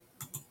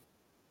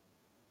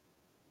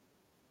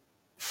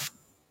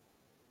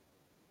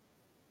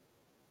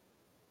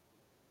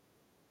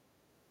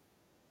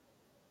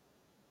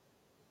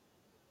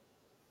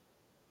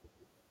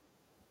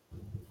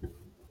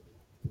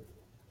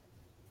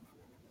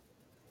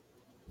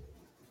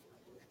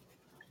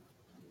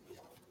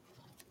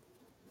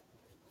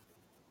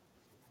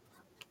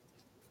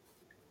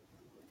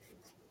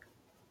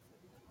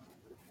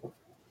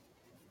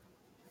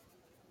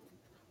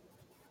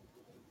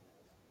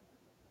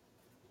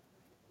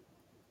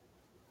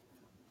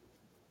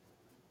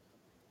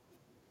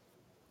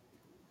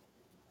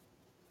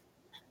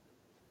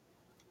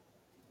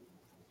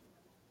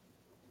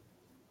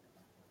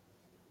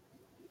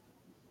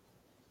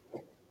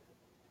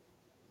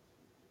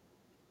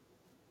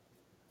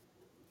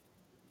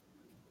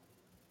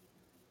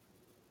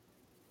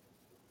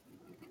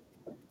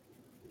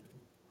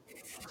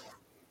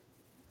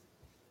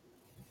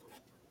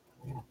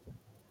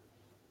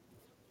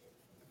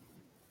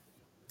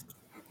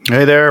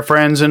Hey there,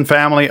 friends and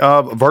family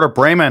of Werder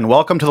Bremen.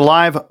 Welcome to the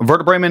live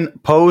Werder Bremen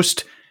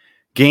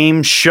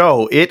post-game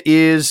show. It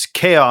is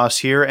chaos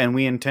here, and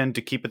we intend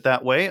to keep it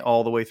that way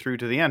all the way through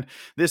to the end.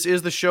 This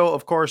is the show,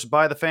 of course,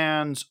 by the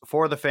fans,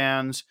 for the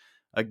fans.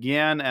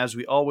 Again, as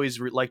we always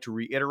like to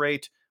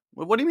reiterate,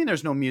 what do you mean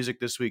there's no music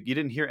this week? You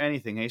didn't hear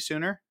anything, hey,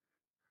 Sooner?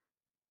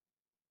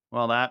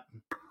 Well,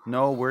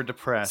 no, we're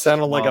depressed.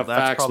 Sounded like well, a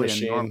fax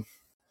machine.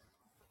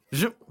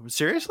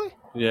 Seriously?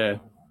 Yeah.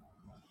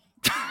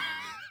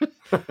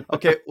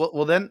 Okay,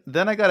 well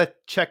then I gotta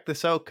check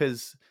this out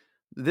because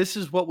this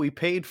is what we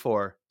paid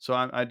for. So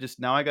I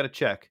gotta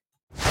check.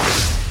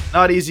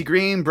 Not Easy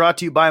Green, brought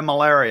to you by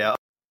malaria.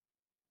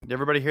 Did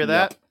everybody hear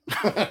that?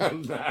 Yep.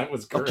 That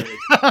was great.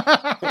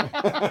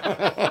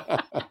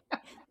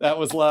 That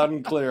was loud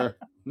and clear.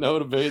 No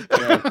debate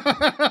there.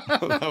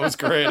 That was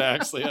great,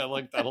 actually. I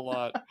like that a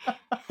lot.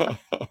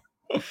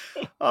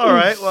 All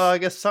right. Well, I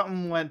guess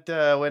something went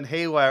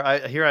haywire.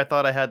 I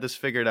thought I had this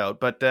figured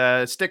out, but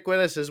stick with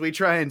us as we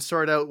try and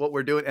sort out what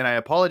we're doing. And I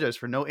apologize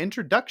for no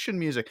introduction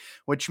music,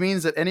 which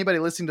means that anybody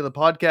listening to the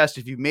podcast,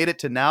 if you've made it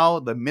to now,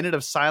 the minute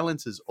of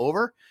silence is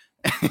over.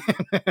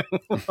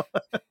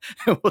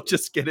 We'll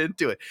just get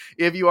into it.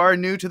 If you are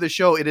new to the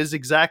show, it is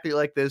exactly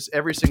like this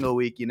every single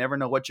week. You never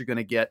know what you're going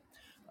to get.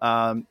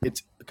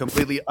 It's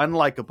completely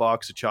unlike a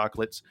box of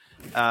chocolates.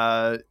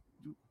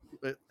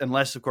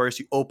 Unless, of course,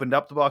 you opened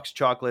up the box of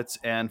chocolates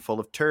and full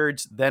of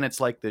turds, then it's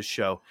like this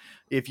show.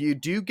 If you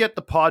do get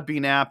the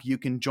Podbean app, you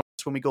can join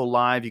us when we go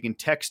live. You can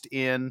text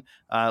in,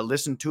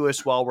 listen to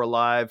us while we're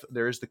live.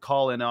 There's the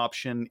call-in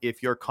option.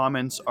 If your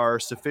comments are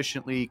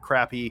sufficiently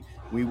crappy,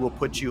 we will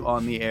put you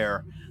on the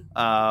air.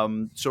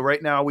 So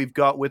right now we've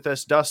got with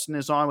us, Dustin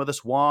is on with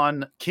us,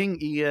 Juan, King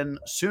Ian,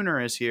 Sooner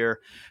is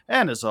here.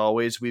 And as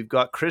always, we've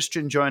got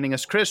Christian joining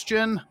us.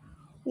 Christian,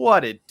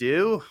 what it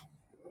do?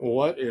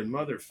 What it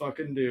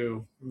motherfucking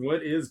do?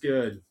 What is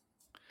good?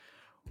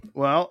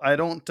 Well, I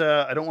don't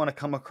want to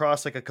come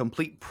across like a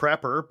complete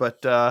prepper,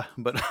 but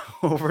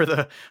over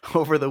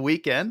the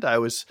weekend I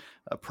was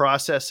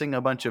processing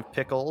a bunch of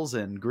pickles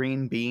and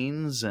green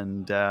beans,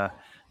 and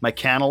my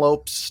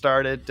cantaloupes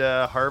started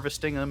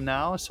harvesting them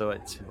now. So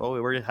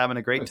we're having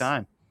a great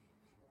time.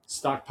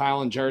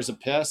 Stockpiling jars of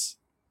piss.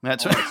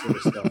 That's right. Sort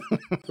of stuff.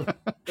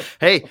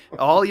 Hey,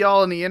 all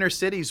y'all in the inner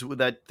cities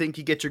that think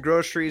you get your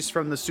groceries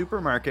from the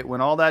supermarket,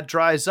 when all that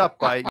dries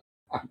up,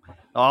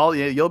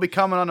 you'll be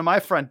coming onto my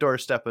front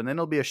doorstep, and then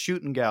it'll be a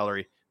shooting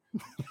gallery.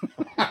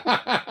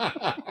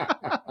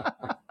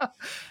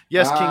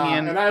 Yes, King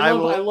Ian. And I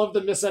love the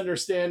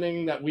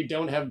misunderstanding that we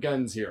don't have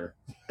guns here.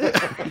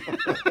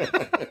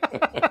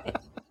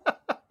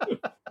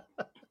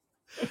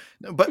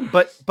 But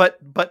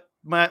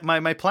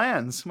my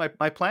plans.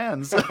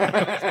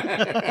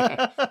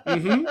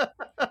 Mm-hmm.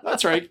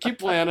 That's right. Keep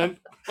planning.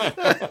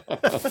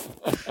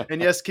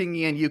 And yes, King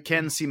Ian, you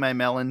can see my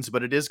melons,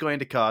 but it is going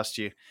to cost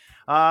you.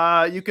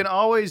 You can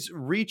always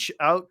reach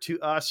out to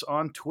us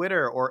on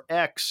Twitter or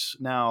X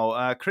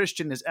now.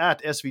 Christian is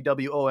at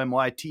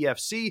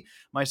SVWOMYTFC,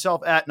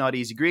 myself at Not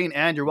Easy Green,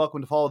 and you're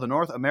welcome to follow the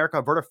North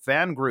America Werder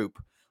fan group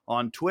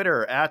on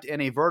Twitter at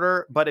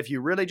NAVerder. But if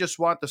you really just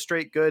want the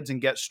straight goods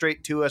and get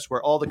straight to us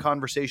where all the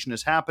conversation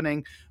is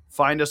happening,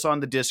 find us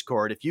on the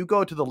Discord. If you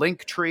go to the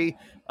Linktree,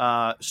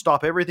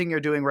 stop everything you're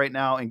doing right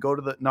now and go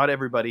to not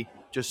everybody,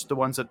 just the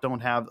ones that don't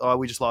have,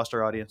 we just lost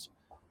our audience.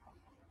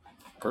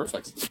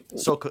 Perfect.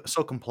 So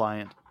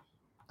compliant.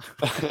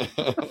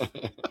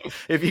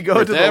 If you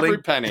go to the every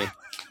penny.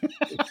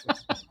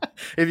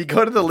 If you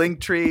go to the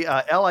Linktree,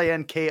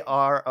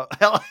 LINKR,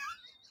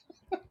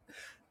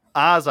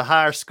 as a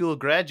higher school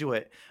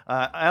graduate,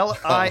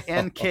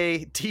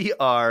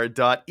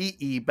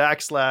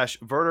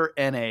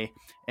 linktr.ee/werderna,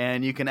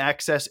 and you can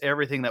access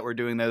everything that we're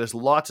doing there. There's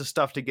lots of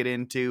stuff to get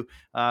into.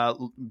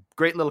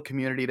 Great little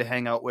community to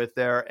hang out with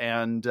there,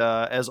 and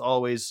as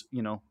always,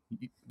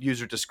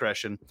 user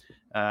discretion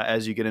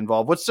as you get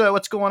involved.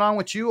 What's going on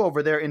with you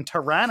over there in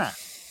Tirana?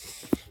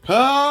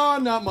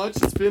 Not much.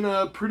 It's been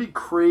a pretty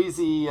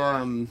crazy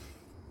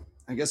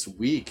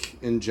week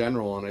in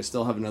general, and I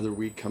still have another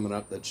week coming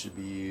up that should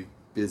be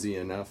busy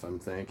enough, I'm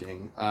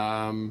thinking.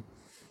 On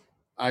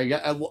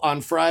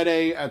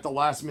Friday at the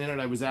last minute,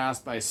 I was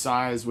asked by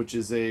Size, which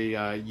is a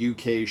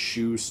UK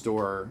shoe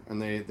store, and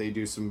they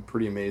do some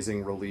pretty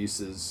amazing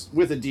releases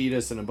with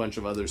Adidas and a bunch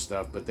of other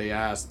stuff, but they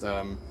asked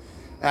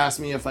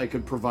me if I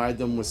could provide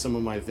them with some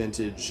of my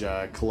vintage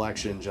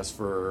collection just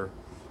for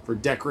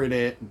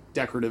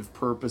decorative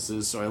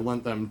purposes. So I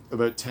lent them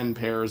about 10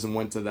 pairs and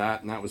went to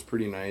that, and that was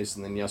pretty nice.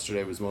 And then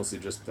yesterday was mostly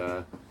just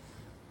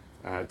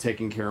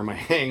taking care of my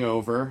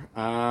hangover.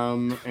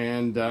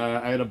 And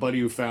I had a buddy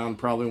who found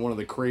probably one of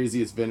the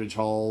craziest vintage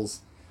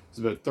hauls. It's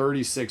about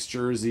 36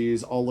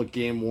 jerseys, all look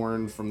game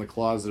worn, from the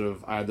closet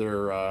of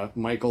either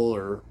Michael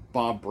or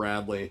Bob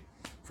Bradley,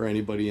 for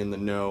anybody in the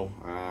know.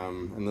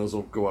 And those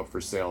will go up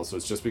for sale. So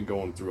it's just been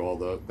going through all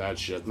that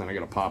shit, and then I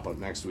got a pop-up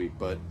next week.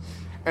 But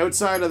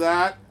outside of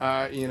that,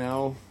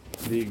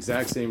 the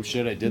exact same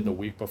shit I did the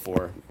week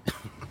before.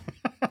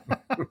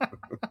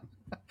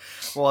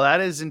 Well,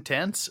 that is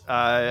intense.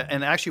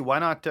 And actually, why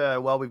not?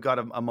 While we've got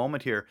a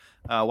moment here,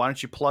 why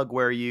don't you plug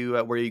where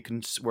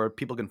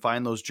people can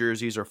find those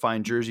jerseys or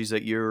find jerseys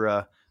that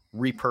you're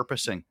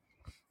repurposing?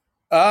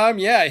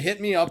 Yeah, hit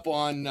me up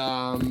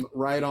on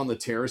right on the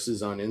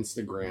terraces on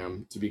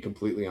Instagram. To be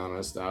completely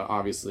honest,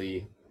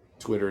 obviously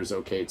Twitter is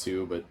okay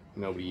too, but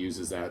nobody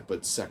uses that.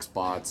 But sex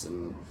bots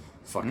and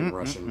fucking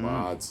Russian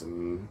bots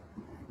and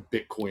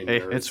Bitcoin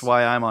Hey, nerds. it's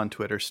why I'm on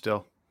Twitter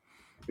still.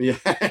 Yeah,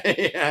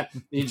 yeah.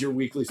 Need your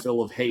weekly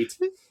fill of hate.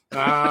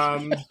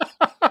 I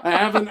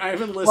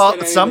haven't listed.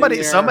 Well,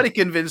 somebody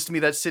convinced me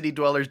that city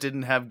dwellers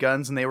didn't have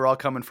guns and they were all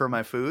coming for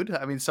my food.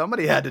 I mean,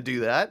 somebody had to do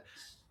that.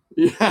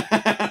 Yeah,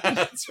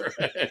 that's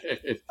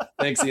right.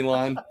 Thanks,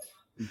 Elon,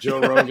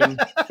 Joe Rogan,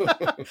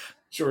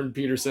 Jordan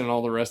Peterson, and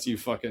all the rest of you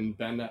fucking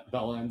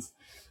bellends.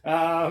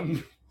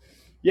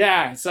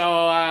 Yeah,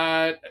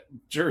 so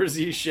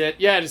Jersey shit.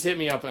 Yeah, just hit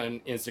me up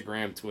on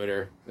Instagram,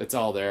 Twitter. It's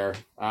all there.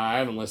 I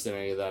haven't listed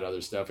any of that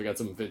other stuff. I got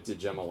some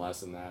vintage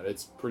MLS in that.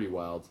 It's pretty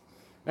wild.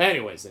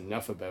 Anyways,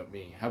 enough about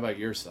me. How about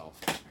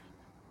yourself?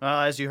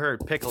 As you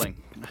heard,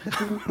 pickling.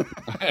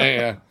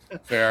 Yeah,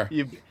 fair.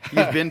 You've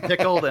been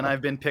pickled, and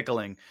I've been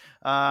pickling.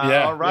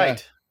 All right.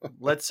 Yeah.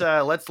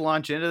 Let's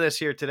launch into this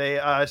here today.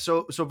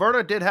 So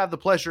Werder did have the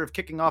pleasure of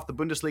kicking off the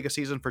Bundesliga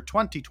season for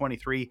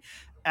 2023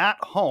 at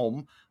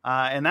home,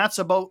 and that's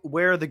about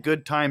where the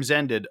good times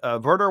ended.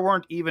 Werder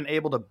weren't even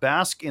able to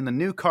bask in the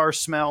new car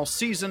smell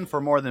season for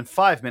more than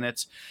 5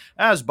 minutes,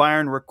 as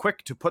Bayern were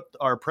quick to put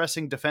our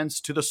pressing defense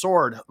to the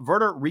sword.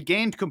 Werder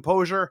regained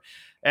composure,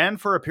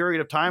 and for a period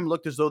of time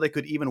looked as though they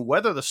could even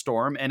weather the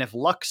storm, and if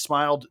luck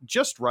smiled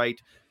just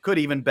right, could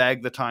even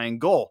bag the tying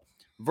goal.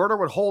 Werder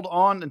would hold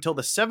on until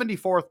the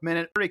 74th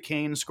minute. Harry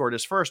Kane scored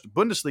his first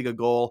Bundesliga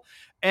goal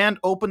and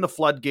opened the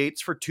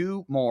floodgates for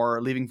 2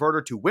 more, leaving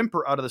Werder to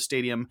whimper out of the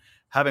stadium,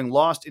 having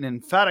lost in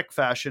emphatic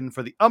fashion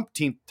for the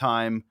umpteenth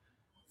time.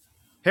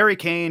 Harry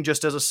Kane,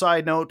 just as a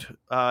side note,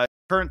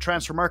 current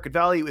transfer market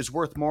value is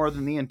worth more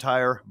than the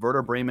entire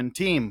Werder Bremen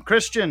team.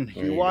 Christian,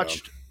 you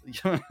watched...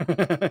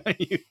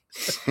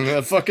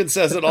 That fucking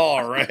says it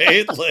all,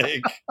 right?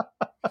 Like,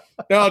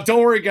 no, don't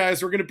worry,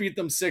 guys. We're gonna beat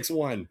them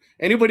 6-1.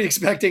 Anybody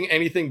expecting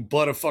anything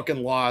but a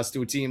fucking loss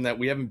to a team that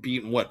we haven't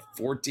beaten, what,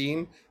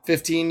 14,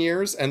 15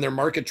 years, and their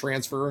market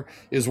transfer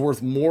is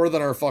worth more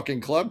than our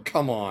fucking club?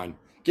 Come on,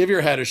 give your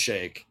head a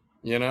shake,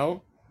 you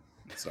know?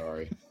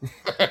 Sorry.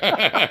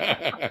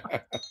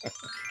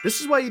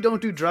 This is why you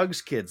don't do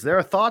drugs, kids. There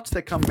are thoughts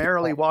that come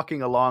merrily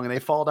walking along and they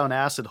fall down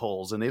acid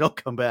holes and they don't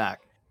come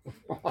back.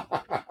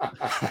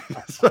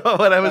 So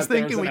what I was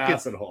thinking we could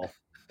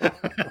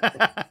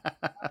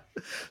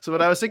So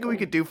what I was thinking we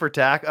could do for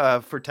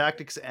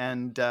tactics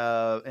and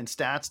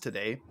stats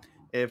today,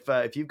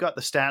 if you've got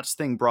the stats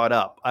thing brought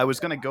up, I was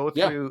going to go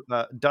through.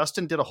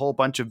 Dustin did a whole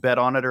bunch of bet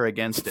on it or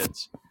against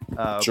it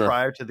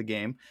prior to the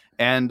game,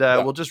 and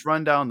we'll just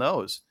run down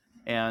those.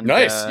 And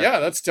nice, yeah,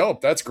 that's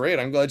dope. That's great.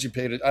 I'm glad you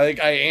paid it.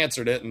 I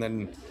answered it and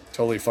then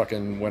totally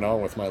fucking went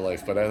on with my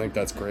life, but I think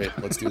that's great.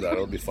 Let's do that.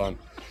 It'll be fun.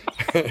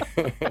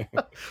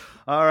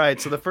 All right.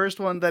 So the first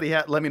one that he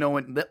had, let me know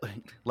when,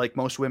 like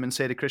most women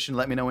say to Christian,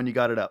 let me know when you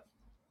got it up.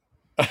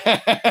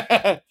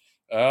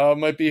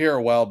 Might be here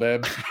a while,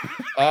 babe.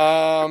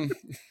 Yeah,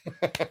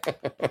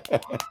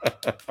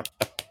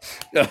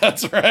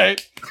 that's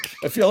right.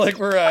 I feel like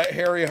we're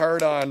Harry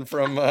Hard-On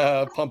from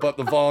Pump Up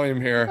the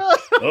Volume here.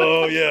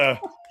 Oh yeah.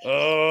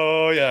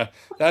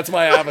 That's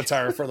my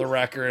avatar for the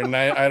record, and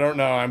I don't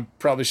know. I'm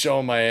probably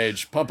showing my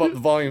age. Pump Up the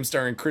Volume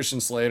starring Christian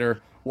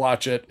Slater.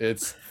 Watch it.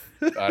 It's,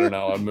 I don't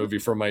know, a movie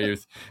from my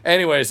youth.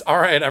 Anyways, all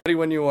right. I'm ready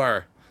when you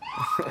are.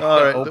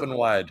 All right. Open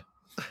wide.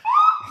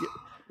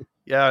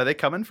 Yeah, are they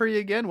coming for you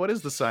again? What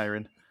is the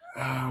siren?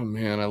 Oh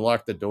man, I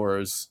locked the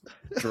doors,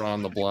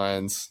 drawn the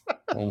blinds.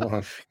 Hold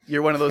on.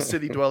 You're one of those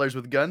city dwellers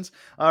with guns.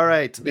 All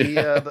right,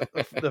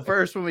 the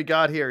first one we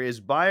got here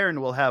is Bayern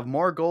will have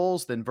more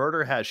goals than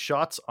Werder has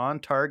shots on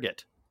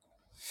target.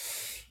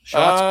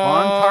 Shots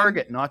on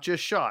target, not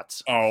just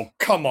shots. Oh,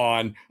 come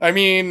on. I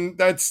mean,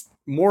 that's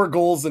more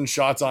goals than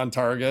shots on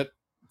target.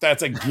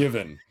 That's a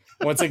given.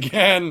 Once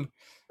again,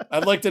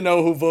 I'd like to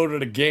know who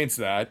voted against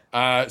that.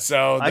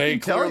 So they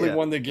clearly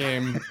won the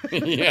game.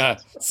 Yeah.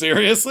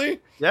 Seriously?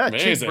 Yeah.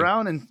 Chig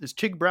Brown and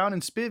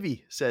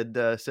Spivey said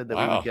that we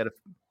would get it.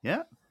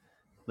 Yeah.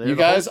 You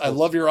guys, I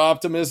love your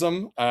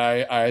optimism.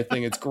 I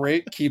think it's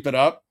great. Keep it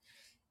up.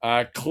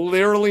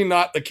 Clearly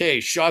not the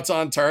case. Shots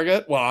on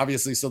target. Well,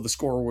 obviously, so the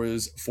score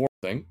was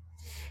 4-0.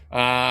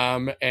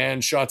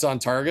 And shots on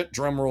target.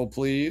 Drum roll,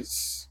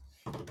 please.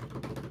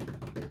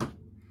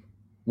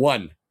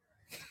 1.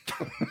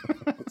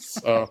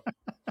 So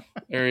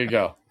there you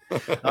go.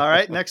 All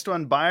right, next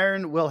one.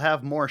 Bayern will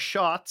have more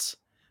shots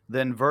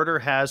than Werder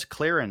has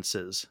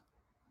clearances.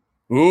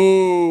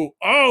 Ooh,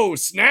 oh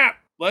snap!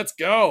 Let's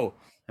go.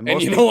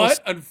 And you know what?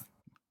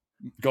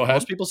 Go ahead.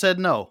 Most people said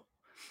no.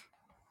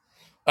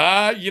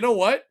 You know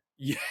what?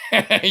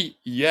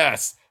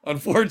 Yes.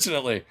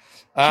 Unfortunately,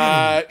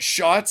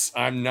 shots.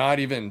 I'm not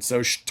even.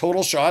 So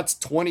total shots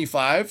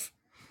 25.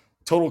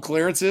 Total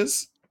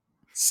clearances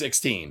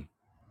 16.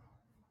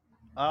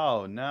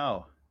 Oh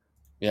no.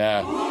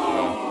 Yeah.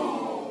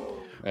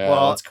 Yeah,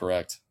 Well, that's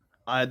correct.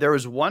 there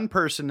was one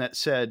person that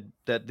said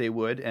that they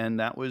would, and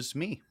that was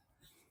me.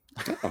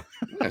 Oh,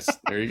 nice.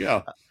 There you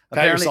go. Pat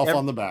Apparently, yourself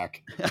on the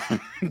back.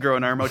 grow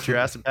an arm out your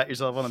ass and pat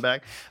yourself on the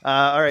back.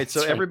 All right,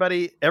 so That's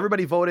right.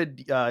 everybody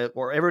voted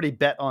or everybody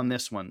bet on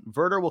this one.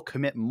 Werder will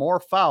commit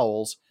more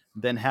fouls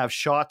than have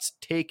shots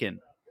taken.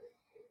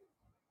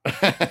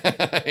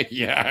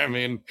 Yeah, I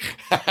mean,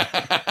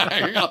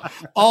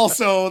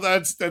 also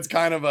that's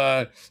kind of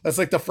that's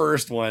like the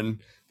first one.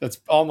 That's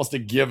almost a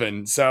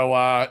given.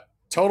 So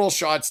total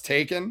shots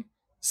taken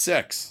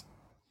 6,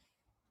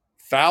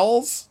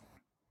 fouls,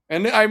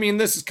 and I mean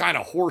this is kind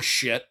of horse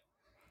shit.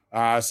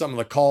 Some of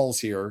the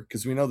calls here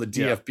because we know the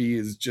Yeah. DFB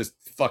is just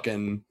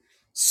fucking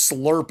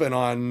slurping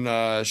on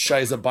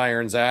Shiza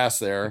Bayern's ass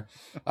there.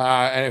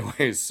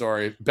 Anyways,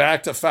 sorry.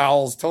 Back to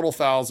fouls. Total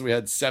fouls. We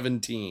had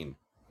 17.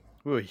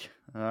 Ooh,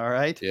 all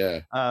right.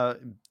 Yeah.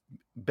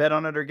 Bet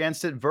on it or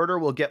against it. Werder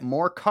will get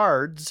more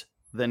cards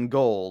than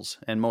goals,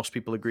 and most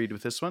people agreed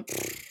with this one,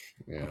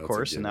 Yeah, of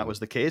course, and that was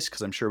the case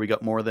because I'm sure we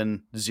got more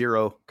than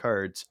 0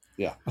 cards.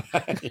 Yeah.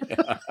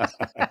 Yeah.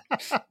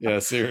 Yeah,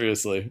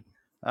 seriously.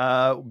 Bet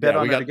on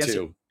we it got against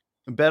 2.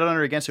 it. Bet on it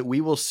or against it.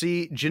 We will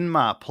see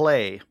Jinma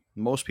play.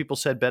 Most people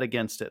said bet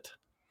against it.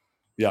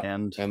 Yeah.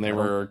 And they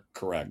were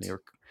correct. They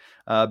were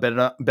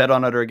bet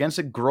on it or against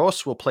it.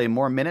 Gross will play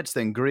more minutes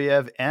than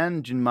Griev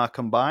and Jinma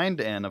combined,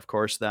 and of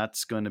course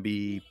that's going to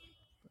be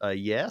a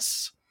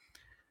yes.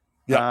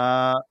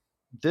 Yeah.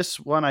 This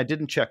one I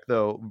didn't check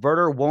though.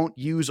 Werder won't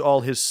use all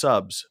his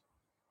subs.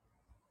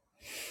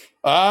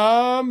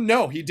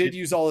 No, he did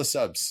use all his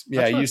subs.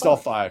 Yeah, he used all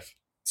 5.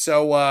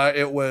 So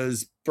it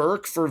was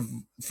Burke for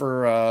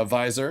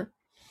Visor,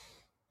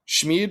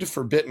 Schmid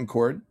for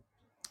Bittencourt,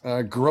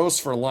 Gross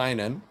for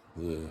Leinen,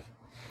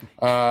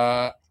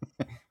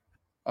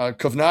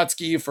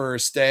 Kovnatsky for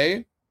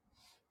Stay,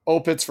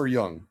 Opitz for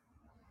Young.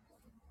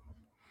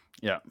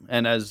 Yeah,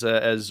 and as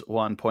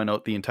Juan pointed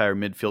out, the entire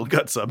midfield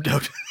got subbed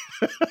out.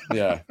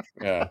 Yeah.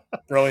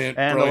 Brilliant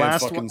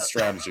fucking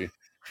strategy.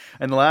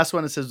 And the last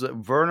one, it says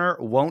that Werner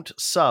won't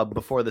sub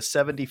before the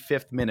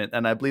 75th minute.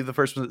 And I believe the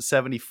first one was at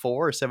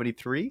 74 or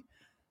 73?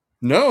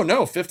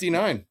 No,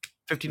 59.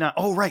 59.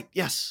 Oh, right.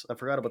 Yes. I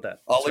forgot about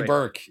that. Ollie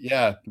Burke.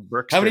 Yeah.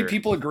 Burkster. How many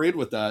people agreed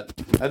with that?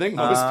 I think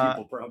most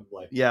people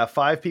probably. Yeah,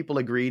 5 people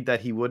agreed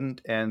that he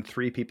wouldn't, and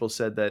 3 people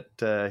said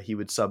that he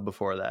would sub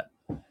before that.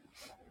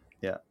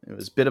 Yeah, it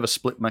was a bit of a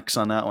split mix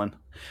on that one.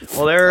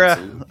 Well,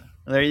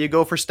 there you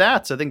go for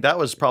stats. I think that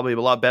was probably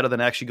a lot better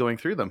than actually going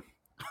through them.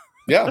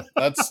 Yeah,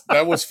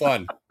 that was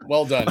fun.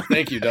 Well done.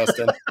 Thank you,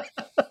 Dustin.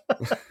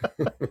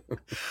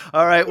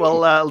 All right.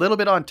 Well, a little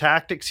bit on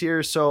tactics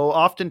here. So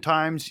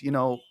oftentimes,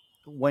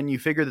 when you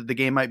figure that the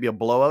game might be a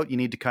blowout, you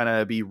need to kind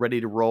of be ready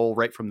to roll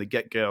right from the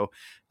get-go.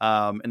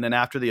 And then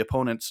after the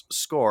opponents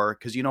score,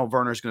 because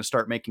Werner's going to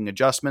start making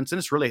adjustments, and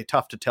it's really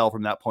tough to tell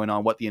from that point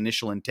on what the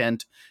initial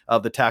intent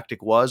of the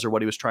tactic was or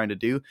what he was trying to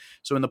do.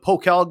 So in the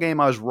Pokal game,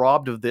 I was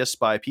robbed of this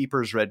by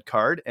Pieper's red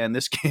card, and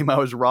this game I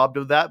was robbed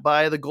of that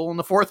by the goal in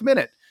the 4th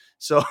minute.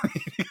 So,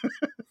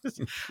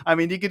 I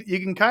mean, you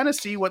can kind of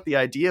see what the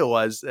idea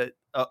was: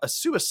 a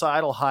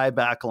suicidal high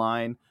back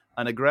line,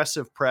 an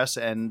aggressive press,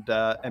 and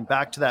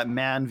back to that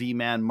man v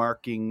man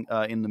marking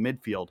in the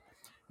midfield.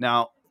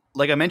 Now,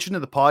 like I mentioned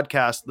in the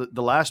podcast,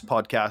 the last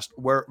podcast,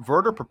 where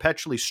Werder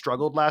perpetually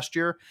struggled last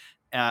year,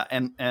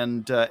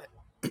 and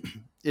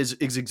is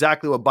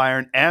exactly what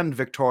Bayern and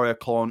Victoria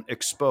Cologne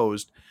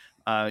exposed.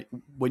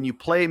 When you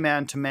play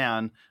man to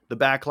man, the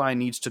back line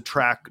needs to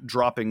track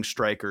dropping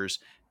strikers.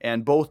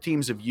 And both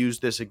teams have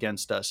used this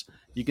against us.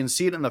 You can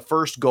see it in the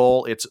first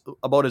goal. It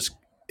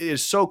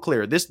is so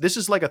clear. This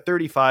is like a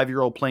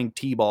 35-year-old playing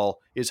t-ball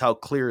is how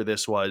clear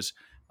this was.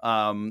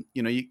 A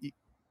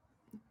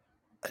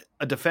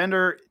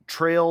defender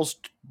trails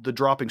the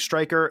dropping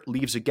striker,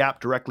 leaves a gap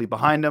directly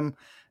behind him.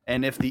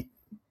 And if the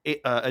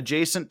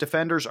adjacent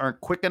defenders aren't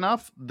quick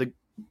enough,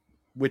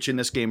 which in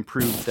this game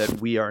proved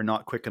that we are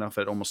not quick enough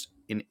at almost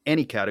in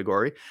any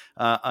category,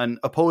 an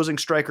opposing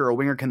striker or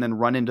winger can then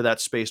run into that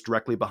space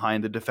directly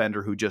behind the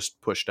defender who just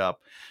pushed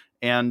up.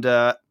 And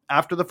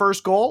after the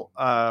first goal,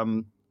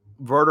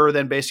 Werder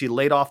then basically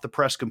laid off the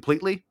press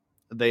completely.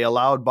 They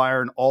allowed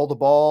Bayern all the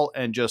ball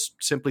and just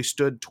simply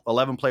stood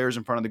 11 players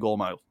in front of the goal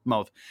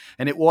mouth.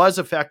 And it was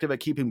effective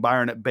at keeping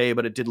Bayern at bay,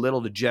 but it did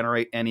little to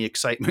generate any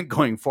excitement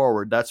going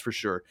forward, that's for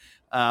sure.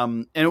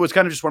 And it was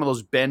kind of just one of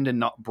those bend and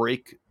not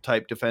break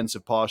type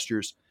defensive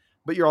postures,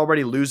 but you're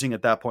already losing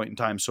at that point in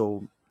time.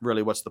 So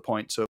really, what's the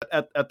point? So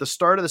at the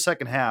start of the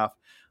second half,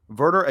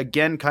 Werder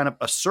again kind of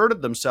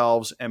asserted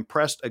themselves and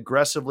pressed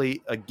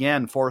aggressively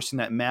again, forcing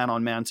that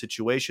man-on-man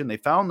situation. They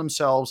found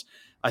themselves,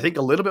 I think,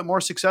 a little bit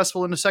more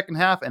successful in the second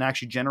half and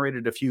actually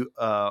generated a few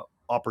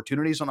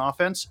opportunities on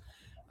offense.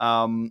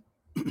 And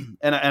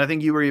I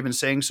think you were even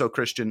saying so,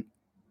 Christian,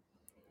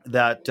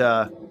 that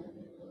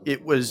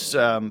it was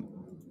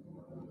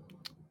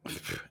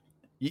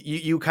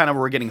you kind of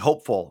were getting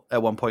hopeful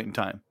at one point in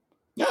time.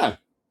 Yeah.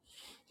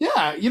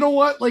 Yeah, you know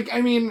what? Like,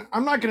 I mean,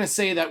 I'm not going to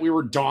say that we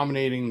were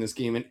dominating this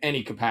game in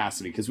any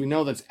capacity because we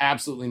know that's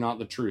absolutely not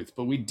the truth.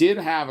 But we did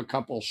have a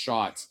couple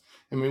shots.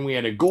 I mean, we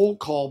had a goal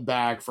called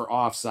back for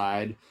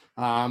offside.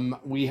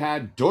 We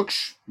had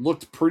Dux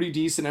looked pretty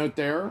decent out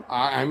there.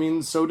 I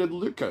mean, so did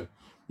Luca.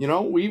 You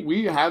know,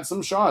 we had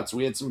some shots.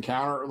 We had some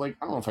counter, like,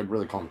 I don't know if I'd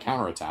really call them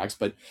counterattacks,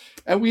 but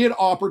we had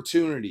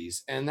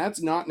opportunities. And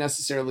that's not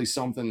necessarily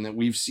something that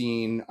we've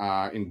seen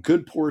in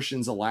good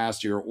portions of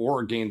last year or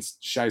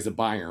against Scheiße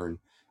Bayern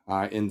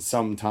in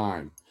some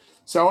time.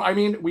 So, I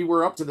mean, we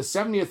were up to the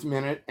 70th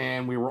minute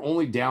and we were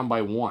only down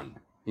by one,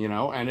 you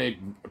know,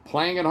 and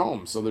playing at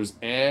home. So there's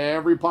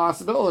every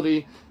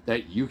possibility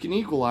that you can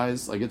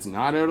equalize. Like, it's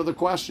not out of the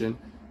question.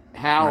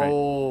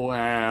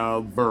 However,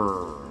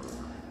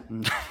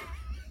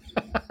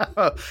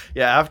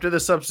 yeah, after the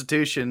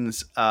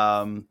substitutions,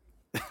 the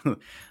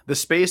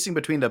spacing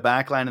between the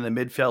back line and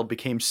the midfield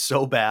became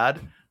so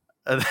bad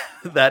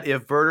that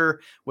if Werder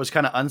was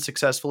kind of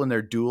unsuccessful in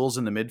their duels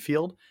in the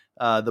midfield,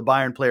 the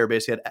Bayern player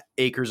basically had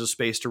acres of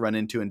space to run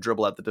into and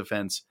dribble at the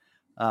defense.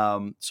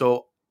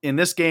 So in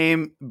this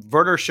game,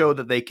 Werder showed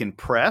that they can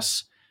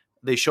press.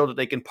 They showed that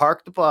they can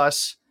park the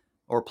bus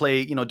or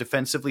play,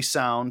 defensively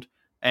sound,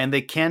 and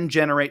they can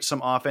generate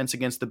some offense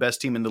against the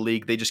best team in the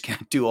league. They just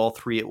can't do all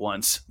three at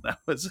once. That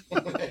was.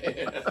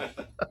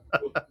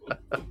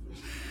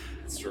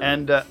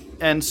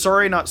 And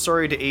sorry, not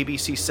sorry to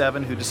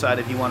ABC7 who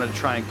decided he wanted to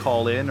try and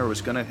call in or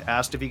was going to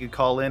ask if he could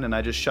call in, and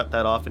I just shut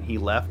that off and he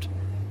left.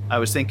 I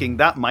was thinking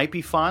that might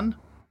be fun,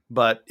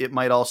 but it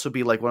might also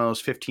be like one of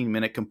those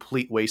 15-minute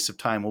complete wastes of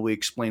time while we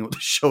explain what the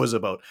show is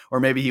about.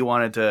 Or maybe he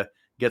wanted to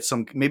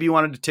maybe he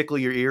wanted to tickle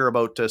your ear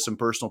about some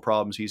personal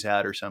problems he's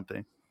had or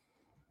something.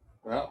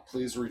 Well,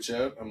 please reach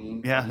out.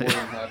 I'm more than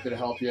happy to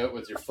help you out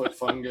with your foot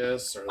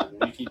fungus or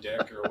leaky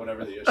dick or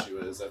whatever the issue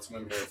is. That's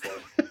what I'm here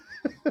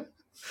for.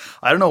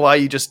 I don't know why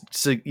you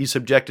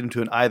subject him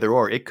to an either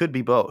or. It could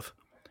be both.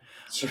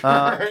 Sure.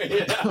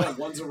 Yeah,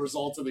 one's a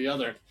result of the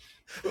other.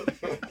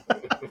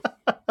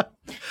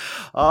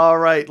 All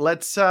right,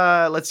 let's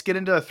get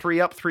into a 3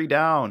 up, 3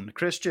 down.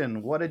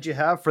 Christian, what did you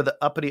have for the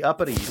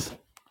uppity-uppities?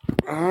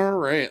 All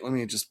right, let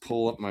me just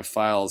pull up my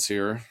files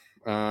here.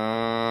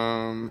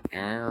 All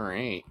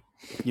right.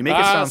 You make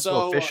it sound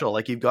so official,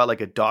 like you've got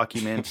like a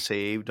document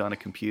saved on a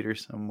computer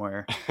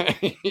somewhere.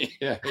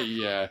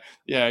 yeah,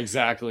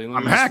 exactly.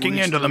 I'm hacking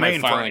into the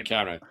mainframe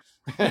cabinet.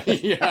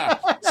 Yeah,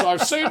 so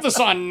I've saved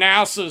this on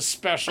NASA's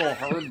special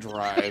hard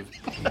drive.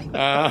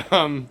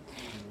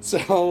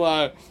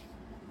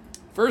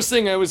 First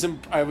thing I was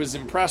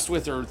impressed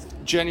with or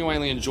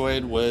genuinely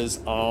enjoyed was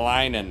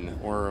Linen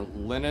or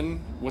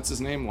Linen. What's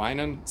his name?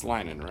 Linen? It's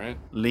Linen, right?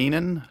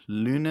 Luluinen.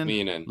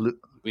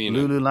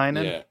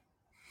 Yeah.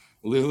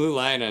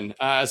 Luluinen.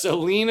 So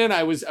Linen,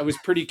 I was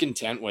pretty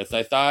content with.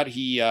 I thought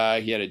he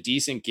had a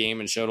decent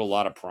game and showed a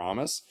lot of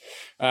promise.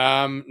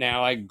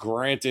 Now I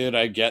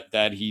get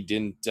that he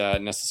didn't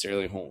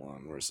necessarily. Hold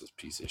on, where's this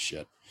piece of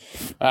shit?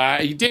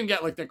 He didn't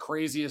get like the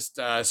craziest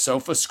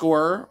sofa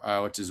score,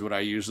 which is what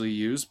I usually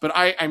use. But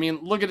I mean,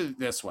 look at it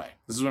this way.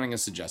 This is what I'm going to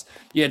suggest.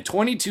 He had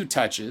 22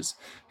 touches.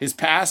 His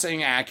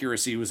passing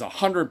accuracy was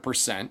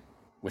 100%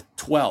 with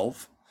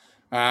 12.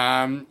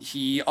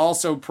 He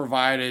also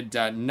provided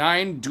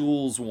 9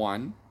 duels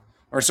won.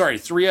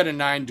 3 out of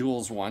 9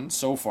 duels won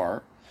so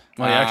far.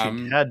 Well, he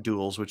actually had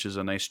duels, which is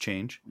a nice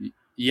change.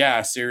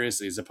 Yeah,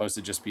 seriously, as opposed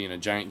to just being a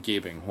giant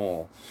gaping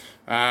hole.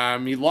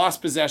 He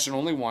lost possession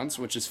only once,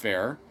 which is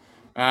fair.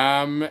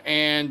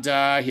 And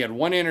he had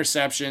 1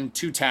 interception,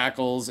 2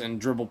 tackles,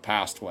 and dribbled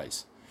past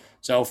twice.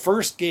 So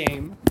first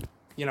game,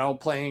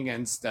 playing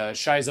against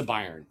Scheiße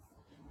Bayern.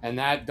 And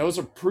those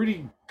are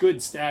pretty good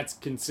stats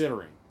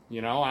considering.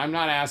 I'm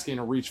not asking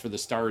to reach for the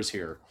stars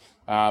here.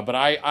 But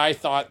I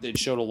thought it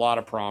showed a lot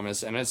of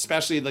promise, and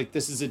especially like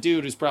this is a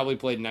dude who's probably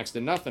played next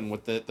to nothing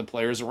with the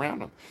players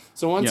around him.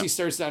 So once he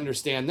starts to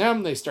understand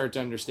them, they start to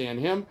understand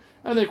him.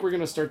 I think we're going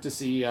to start to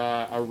see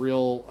a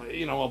real,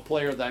 a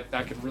player that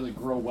can really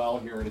grow well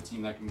here in a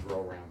team that can grow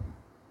around him.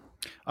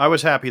 I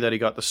was happy that he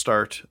got the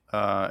start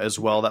as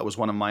well. That was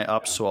one of my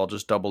ups, so I'll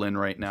just double in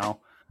right now.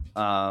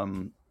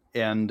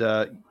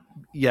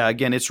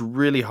 Again, it's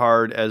really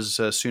hard, as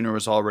Sooner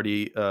was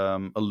already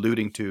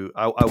alluding to.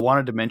 I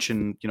wanted to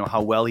mention,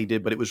 how well he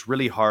did, but it was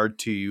really hard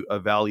to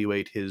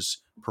evaluate his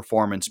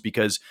performance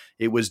because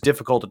it was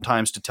difficult at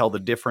times to tell the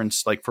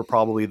difference. Like for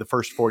probably the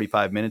first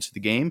 45 minutes of the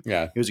game,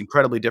 it was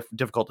incredibly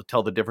difficult to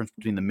tell the difference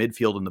between the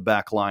midfield and the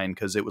back line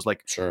because it was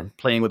like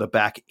playing with a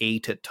back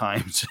 8 at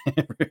times.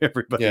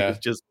 Everybody was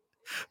just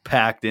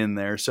packed in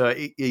there. So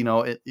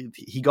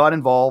he got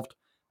involved.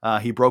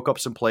 He broke up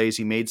some plays.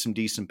 He made some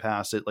decent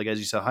passes. Like, as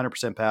you said,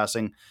 100%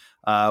 passing,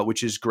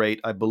 which is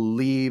great. I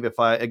believe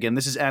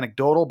this is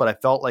anecdotal, but I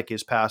felt like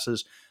his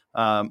passes,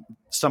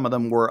 some of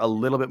them were a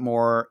little bit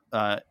more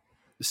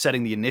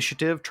setting the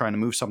initiative, trying to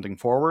move something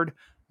forward.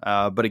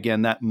 But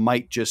again, that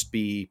might just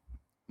be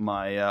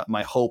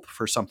my hope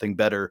for something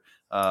better,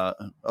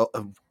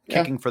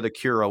 kicking for the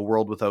cure, a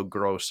world without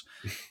Gross.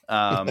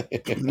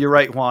 You're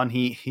right, Juan.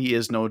 He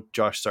is no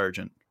Josh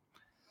Sargent.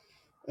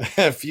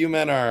 Few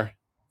men are.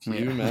 Few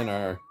Yeah. men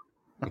are.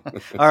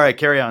 All right,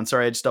 carry on.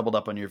 Sorry, I just doubled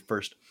up on your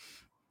first.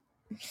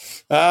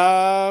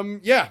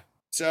 Yeah.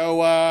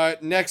 So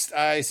next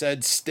I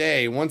said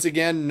stay. Once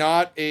again,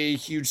 not a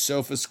huge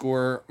sofa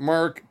score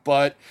mark,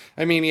 but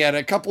I mean he had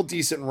a couple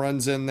decent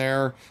runs in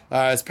there.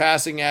 His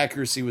passing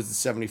accuracy was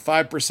at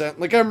 75%.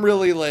 Like I'm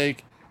really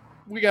like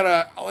we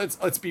gotta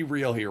let's be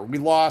real here. We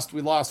lost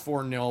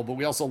 4-0, but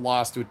we also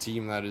lost to a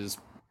team that is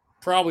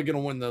probably gonna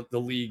win the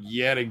league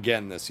yet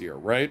again this year,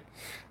 right?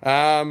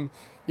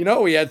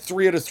 He had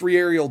 3 out of 3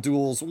 aerial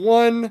duels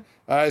won.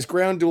 His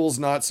ground duels,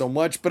 not so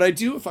much. But I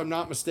do, if I'm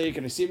not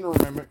mistaken, I seem to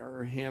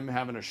remember him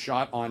having a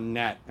shot on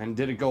net. And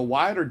did it go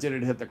wide or did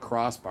it hit the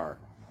crossbar?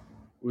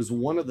 It was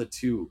one of the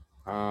two.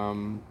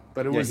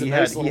 But it was a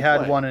nice little he had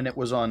play. one and it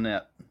was on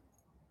net.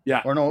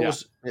 Yeah. Or no, it yeah.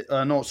 was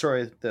no.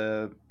 Sorry,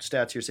 the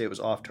stats here say it was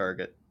off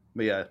target.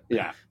 But yeah,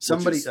 Yeah.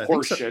 somebody Which is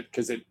horseshit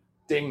because it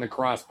dinged the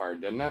crossbar,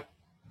 didn't it?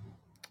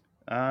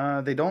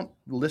 They don't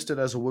list it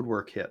as a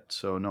woodwork hit,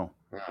 so no.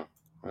 Oh.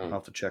 I'll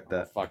have to check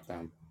that. Fuck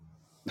them.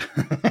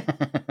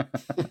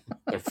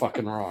 They're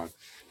fucking wrong.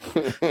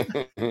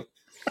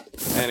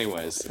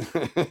 Anyways.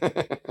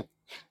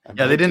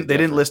 Yeah, they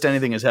didn't list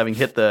anything as having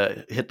hit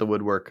the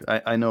woodwork.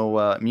 I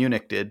know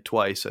Munich did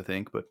twice, I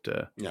think, but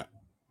yeah.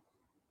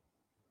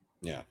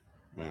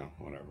 Well,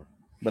 whatever.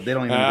 But they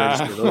don't even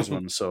register those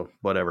ones, so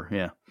whatever.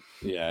 Yeah.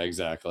 Yeah,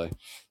 exactly.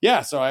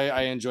 Yeah, so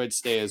I enjoyed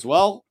stay as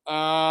well.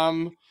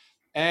 And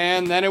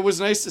then it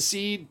was nice to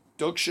see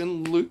Dux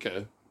and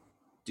Luca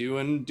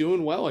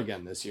doing well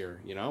again this year.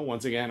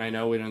 Once again, I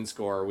know we didn't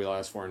score. We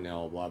lost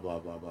 4-0, blah, blah,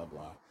 blah, blah,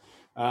 blah.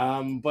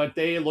 But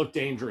they look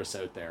dangerous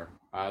out there.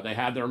 They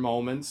had their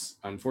moments.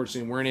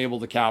 Unfortunately, weren't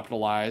able to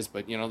capitalize.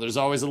 But, there's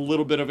always a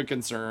little bit of a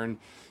concern.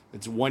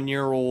 It's 1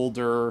 year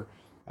older.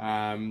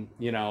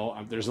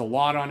 There's a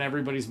lot on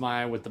everybody's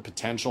mind with the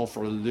potential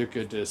for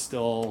Luca to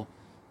still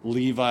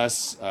leave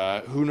us.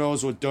 Who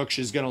knows what Dux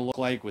is going to look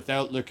like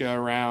without Luca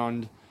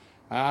around.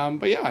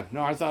 But yeah,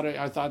 no, I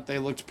thought they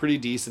looked pretty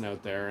decent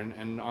out there,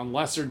 and on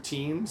lesser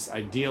teams,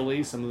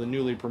 ideally some of the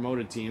newly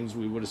promoted teams,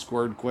 we would have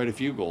scored quite a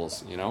few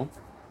goals.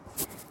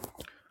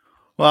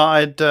 Well,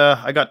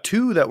 I got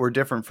two that were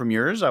different from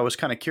yours. I was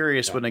kind of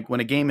curious when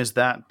a game is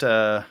that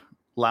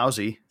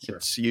lousy. Sure.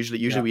 It's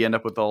usually we end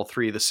up with all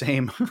three the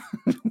same.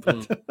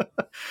 But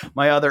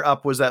my other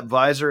up was that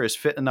Visor is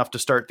fit enough to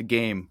start the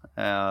game.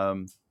 I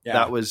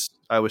was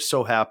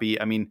so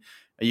happy. I mean,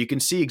 you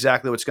can see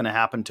exactly what's going to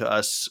happen to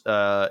us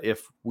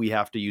if we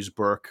have to use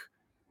Burke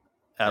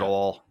at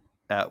all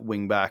at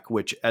wingback,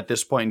 which at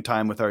this point in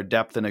time, with our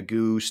depth and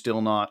Agu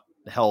still not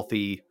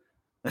healthy,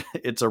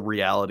 it's a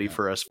reality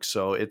for us.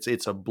 So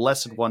it's a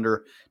blessed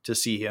wonder to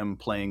see him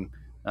playing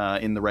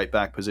in the right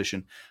back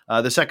position.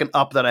 The second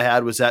up that I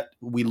had was that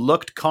we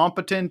looked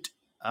competent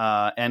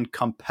and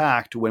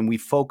compact when we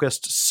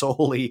focused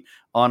solely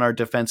on our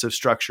defensive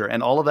structure,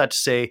 and all of that to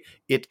say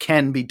it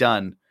can be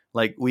done.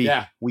 Like we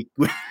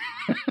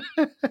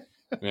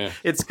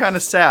it's kind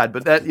of sad,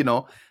 but that,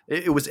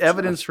 it was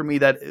evidence for me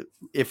that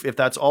if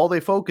that's all they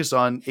focus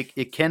on,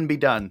 it can be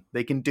done.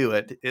 They can do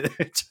it.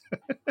 It's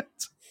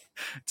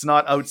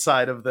not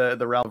outside of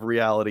the realm of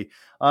reality.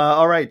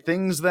 All right.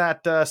 Things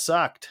that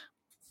sucked.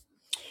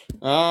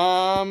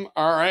 All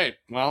right.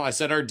 Well, I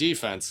said our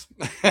defense,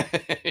 I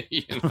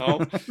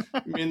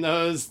mean,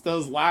 those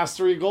last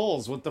 3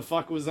 goals, what the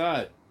fuck was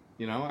that?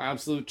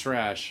 Absolute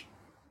trash.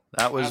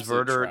 That was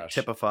Werder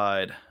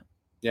typified.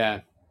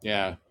 Yeah.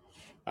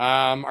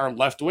 Our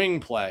left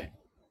wing play,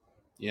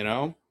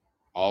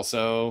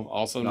 also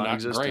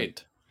not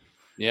great.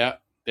 Yeah.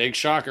 Big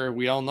shocker.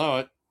 We all know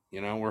it.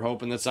 We're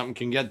hoping that something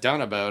can get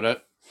done about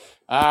it.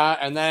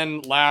 And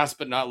then last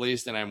but not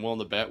least, and I'm willing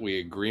to bet we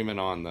agree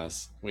on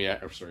this. We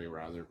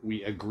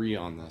agree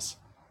on this.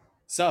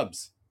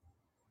 Subs.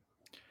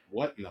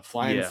 What in the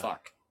flying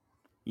fuck?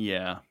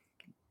 Yeah.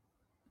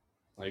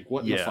 Like,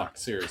 what in the fuck?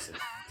 Seriously.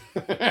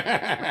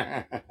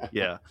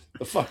 Yeah.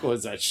 The fuck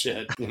was that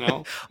shit,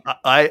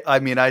 I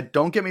mean,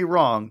 don't get me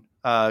wrong.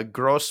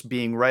 Gross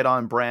being right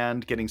on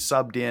brand, getting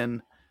subbed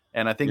in.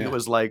 And I think it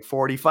was like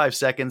 45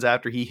 seconds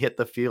after he hit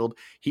the field,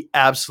 he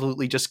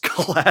absolutely just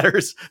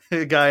clatters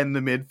a guy in the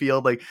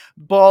midfield. Like,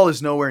 ball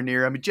is nowhere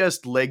near him. It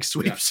just leg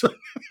sweeps. Yeah.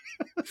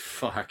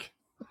 Fuck.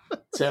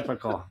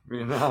 Typical.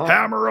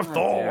 Hammer of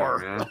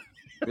Thor.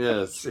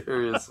 Yeah,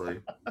 seriously.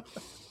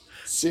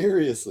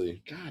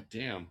 Seriously. God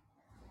damn.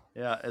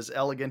 Yeah, as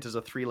elegant as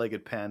a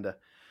 3-legged panda.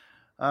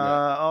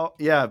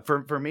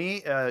 For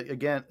me,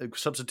 again,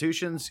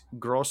 substitutions,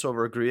 Gross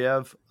over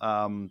Gruev.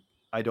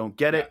 I don't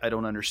get it. I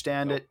don't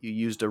understand it. You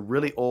used a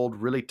really old,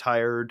 really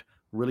tired,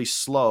 really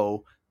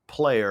slow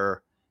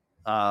player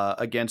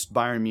against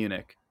Bayern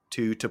Munich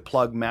to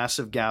plug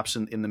massive gaps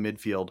in the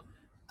midfield.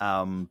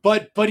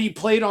 But he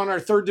played on our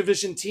 3rd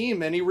division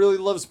team, and he really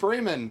loves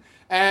Bremen,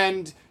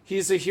 and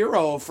he's a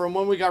hero from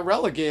when we got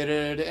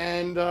relegated.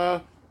 And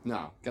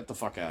no, get the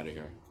fuck out of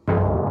here.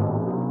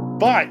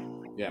 But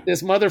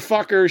this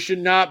motherfucker should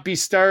not be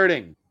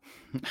starting.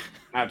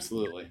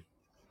 Absolutely.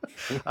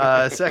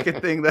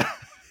 Second thing that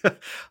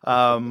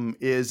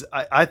is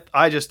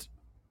I just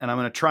and I'm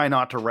going to try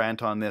not to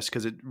rant on this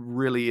because it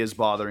really is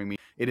bothering me.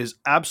 It is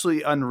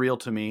absolutely unreal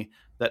to me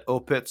that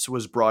Opitz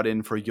was brought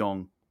in for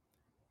Young.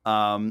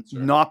 Sure.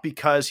 Not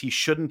because he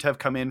shouldn't have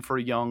come in for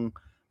Young,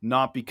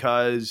 not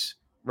because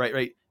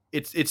right.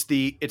 It's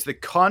the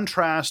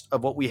contrast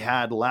of what we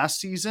had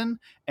last season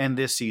and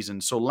this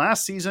season. So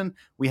last season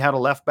we had a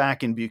left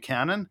back in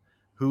Buchanan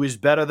who is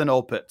better than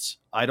Opitz.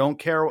 I don't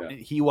care. Yeah.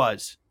 He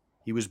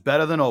was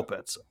better than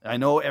Opitz. I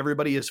know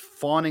everybody is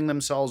fawning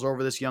themselves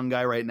over this young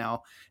guy right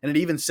now, and it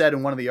even said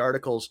in one of the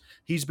articles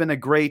he's been a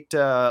great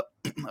asset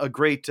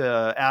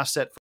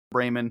for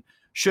Bremen.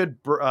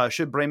 Should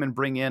Bremen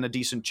bring in a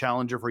decent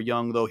challenger for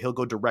Young, though, he'll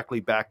go directly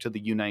back to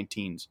the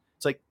U19s.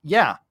 It's like,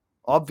 yeah,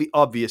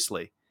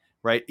 obviously,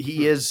 right?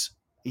 He's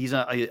a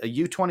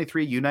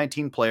U23,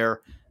 U19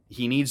 player.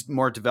 He needs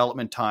more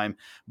development time.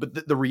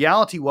 But the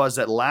reality was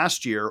that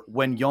last year,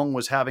 when Young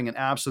was having an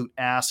absolute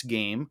ass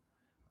game,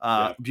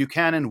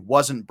 Buchanan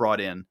wasn't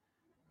brought in.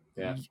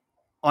 Yeah.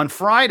 On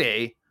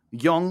Friday,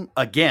 Young,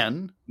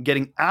 again,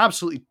 getting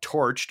absolutely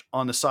torched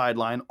on the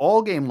sideline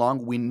all game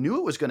long. We knew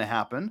it was going to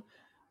happen.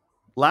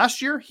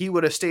 Last year, he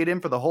would have stayed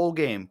in for the whole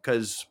game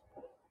because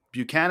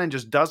Buchanan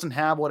just doesn't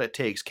have what it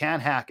takes,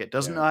 can't hack it,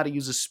 doesn't know how to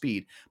use his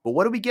speed. But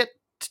what do we get?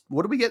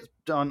 What do we get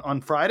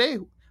on Friday?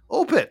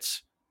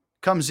 Opitz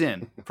comes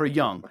in for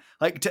Young.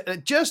 Like,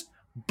 it just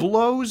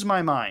blows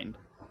my mind.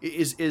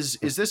 Is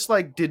this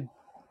like, did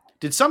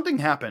something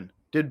happen?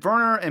 Did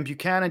Werner and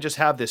Buchanan just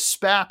have this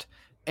spat?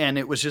 And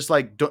it was just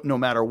like, no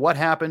matter what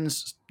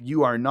happens,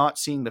 you are not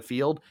seeing the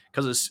field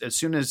because as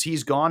soon as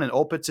he's gone and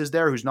Opitz is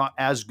there, who's not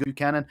as good as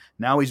Buchanan,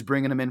 now he's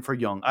bringing him in for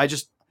Young. I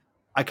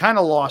kind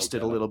of lost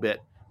it a little bit,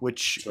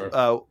 which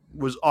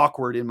was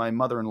awkward in my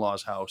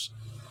mother-in-law's house.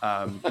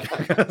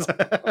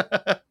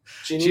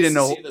 She didn't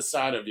know. See the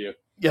side of you.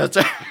 Yeah.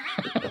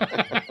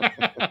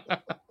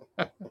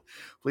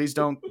 Please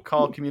don't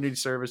call community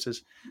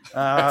services.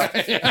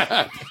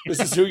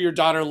 This is who your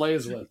daughter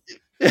lays with.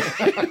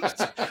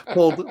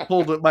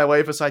 pulled my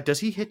wife aside. Does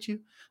he hit you?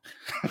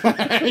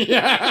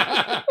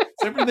 Yeah.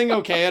 Is everything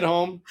okay at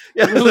home?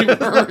 Yeah. I'm really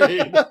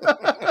worried.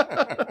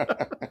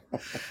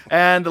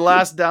 And the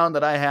last down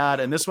that I had,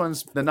 and this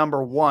one's the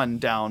number one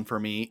down for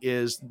me,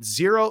 is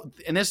 0.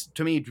 And this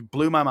to me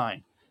blew my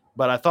mind.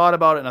 But I thought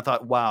about it and I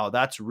thought, wow,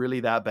 that's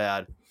really that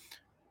bad.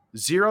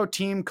 0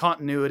 team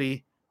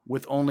continuity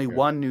with only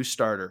one new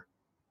starter.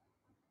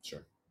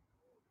 Sure.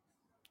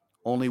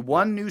 Only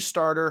one new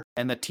starter,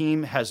 and the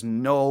team has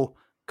no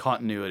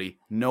continuity,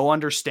 no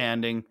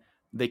understanding.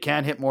 They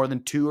can't hit more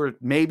than 2 or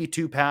maybe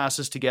 2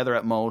 passes together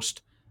at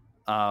most.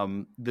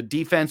 The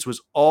defense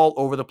was all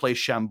over the place,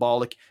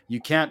 shambolic.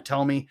 You can't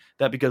tell me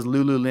that because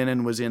Lulu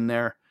Linen was in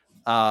there,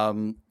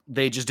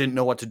 they just didn't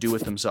know what to do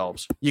with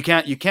themselves. You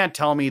can't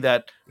tell me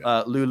that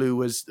Lulu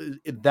was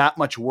that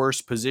much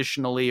worse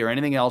positionally or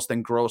anything else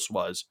than Gross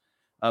was.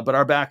 But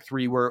our back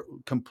three were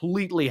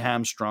completely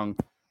hamstrung.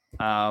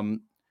 The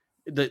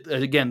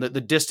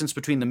distance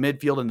between the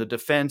midfield and the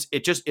defense,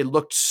 it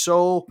looked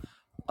so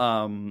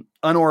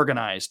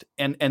unorganized.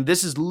 And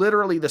this is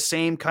literally the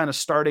same kind of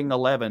starting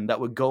 11 that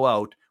would go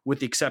out with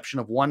the exception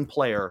of one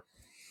player.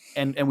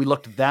 And we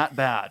looked that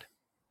bad.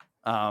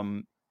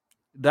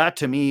 That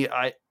to me,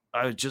 I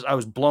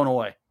was blown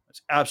away. I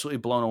was absolutely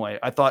blown away.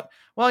 I thought,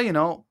 well,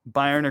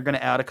 Bayern are going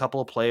to add a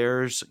couple of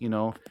players,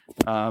 and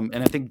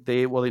I think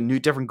they knew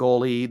different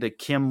goalie. The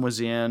Kim was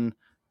in,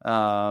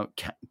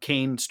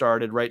 Kane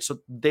started, right? So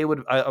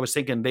I was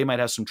thinking they might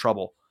have some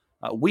trouble.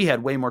 We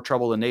had way more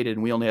trouble than they did,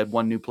 and we only had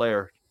one new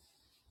player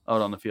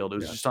out on the field. It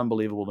was just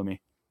unbelievable to me.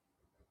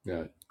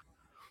 Yeah.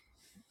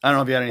 I don't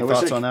know if you had any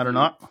thoughts on that or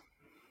not.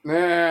 Nah,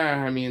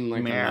 I mean,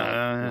 I'm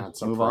not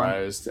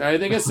surprised. I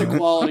think it's the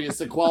quality. It's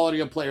the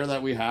quality of player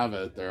that we have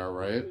out there,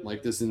 right?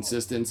 Like this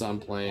insistence on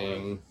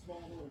playing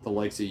the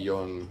likes of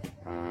Young,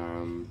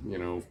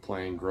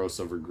 playing Gross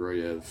over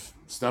Gruyev.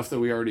 Stuff that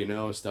we already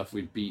know, stuff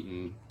we've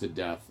beaten to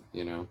death,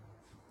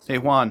 Hey,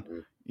 Juan,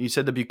 you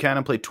said that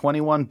Buchanan played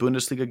 21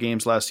 Bundesliga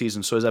games last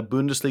season. So is that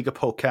Bundesliga,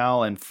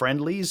 Pokal, and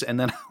friendlies? And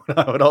then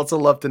I would also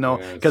love to know,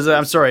 because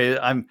I'm sorry,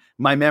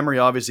 my memory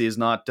obviously is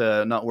not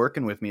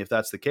working with me if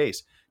that's the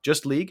case.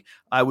 Just league,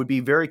 I would be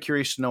very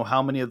curious to know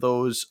how many of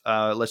those,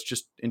 let's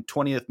just in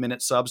 20th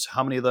minute subs,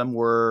 how many of them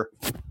were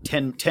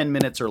 10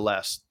 minutes or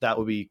less. That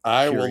would be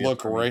I will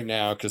look right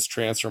now because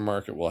Transfer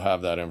Market will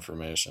have that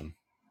information.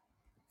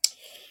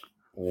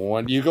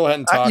 When you go ahead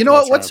and talk, you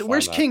know what?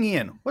 Where's King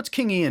Ian? What's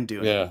King Ian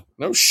doing? Yeah,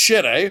 no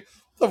shit, eh?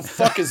 What the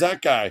fuck is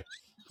that guy?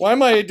 Why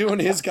am I doing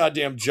his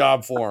goddamn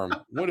job for him?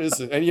 What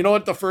is it? And you know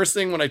what? The first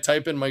thing when I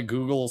type in my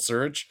Google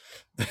search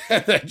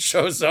that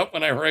shows up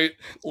when I write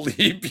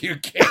Lee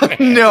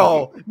Buchanan.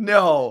 No.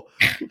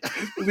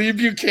 Lee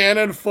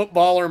Buchanan,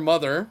 footballer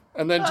mother,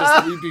 and then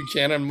just Lee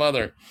Buchanan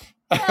mother.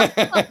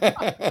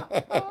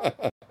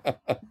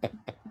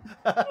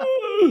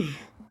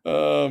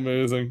 Oh,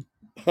 amazing.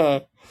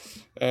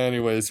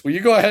 Anyways, will you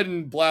go ahead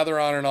and blather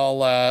on, and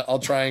I'll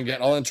try and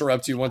I'll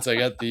interrupt you once I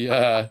get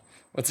the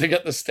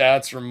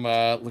stats from.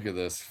 Look at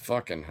this,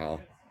 fucking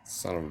hell,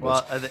 son of a bitch.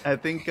 Well, I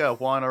think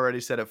Juan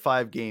already said it.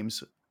 5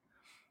 games.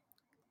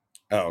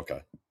 Oh,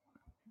 okay.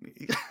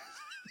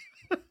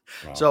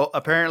 Wow. So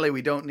apparently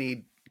we don't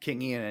need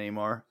King Ian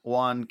anymore.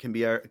 Juan can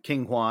be our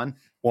King Juan.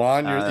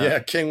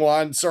 Juan, King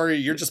Juan. Sorry,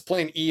 you're just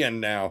playing Ian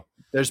now.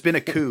 There's been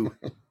a coup.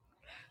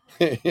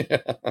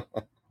 Yeah.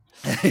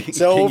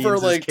 So over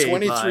like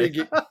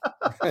 23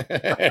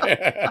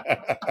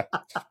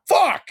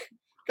 Fuck!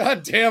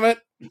 God damn it.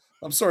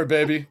 I'm sorry,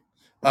 baby.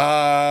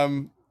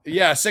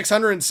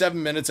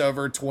 607 minutes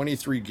over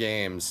 23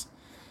 games.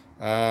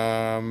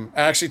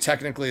 Actually,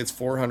 technically it's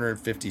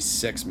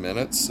 456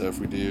 minutes. So if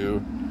we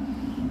do,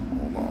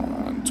 hold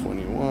on,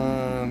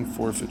 21,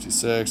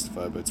 456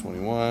 divided by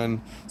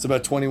 21. It's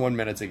about 21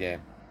 minutes a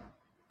game,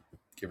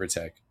 give or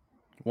take.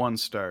 One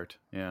start.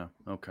 Yeah.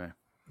 Okay.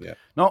 Yeah.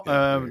 No,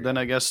 then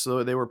I guess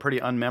they were pretty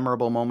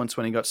unmemorable moments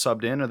when he got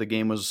subbed in, or the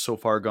game was so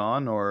far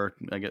gone, or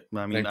I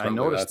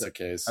noticed that's the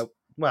case.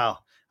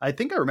 I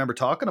think I remember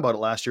talking about it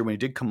last year when he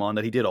did come on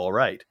that he did all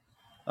right.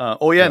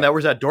 And that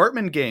was that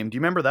Dortmund game. Do you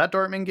remember that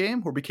Dortmund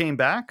game where we came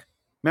back?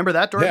 Remember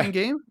that Dortmund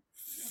game?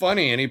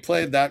 Funny, and he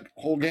played that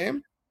whole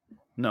game?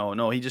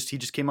 No, he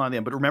just came on at the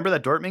end. But remember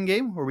that Dortmund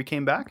game where we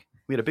came back?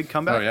 We had a big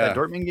comeback. Oh, yeah. That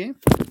Dortmund game.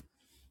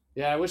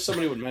 Yeah, I wish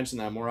somebody would mention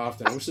that more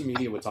often. I wish the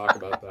media would talk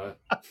about that.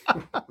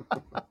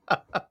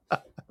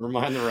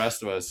 Remind the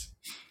rest of us.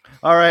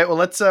 All right. Well,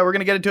 we're going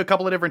to get into a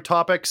couple of different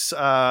topics.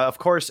 Of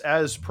course,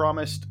 as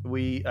promised,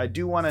 I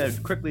do want to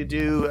quickly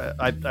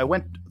I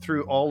went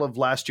through all of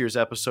last year's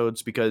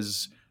episodes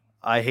because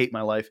I hate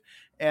my life.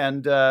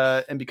 And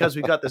because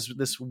we've got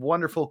this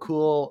wonderful,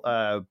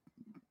 cool,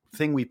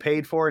 thing we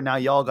paid for. Now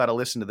y'all got to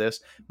listen to this,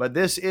 but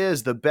this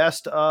is the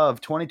best of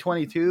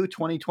 2022,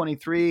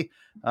 2023.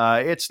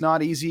 It's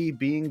not easy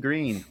being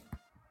green.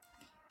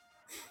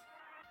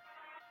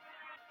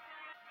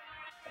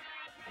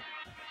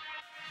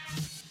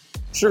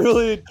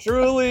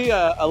 Truly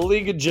a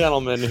league of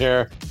gentlemen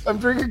here. I'm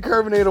drinking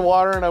carbonated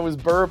water and I was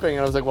burping and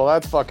I was like, well,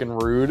 that's fucking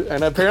rude.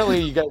 And apparently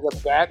you guys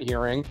have that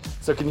hearing,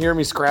 so can hear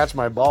me scratch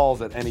my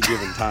balls at any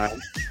given time.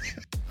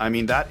 I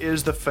mean, that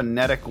is the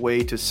phonetic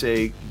way to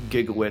say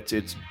gigawits.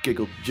 It's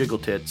jiggle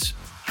tits.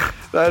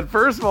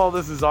 First of all,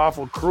 this is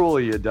awful cruel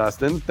of you,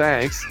 Dustin.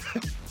 Thanks.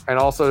 And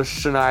also,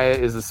 Shania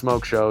is a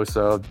smoke show,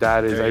 so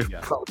that is, I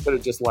probably could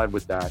have just led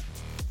with that.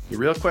 The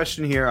real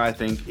question here, I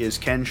think, is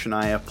can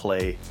Shania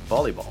play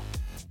volleyball?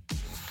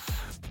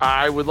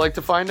 I would like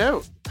to find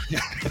out.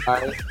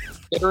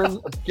 Get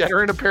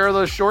her in a pair of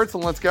those shorts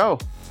and let's go.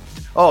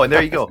 Oh, and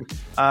there you go.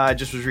 I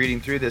just was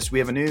reading through this. We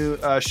have a new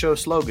show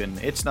slogan.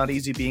 It's not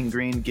easy being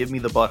green. Give me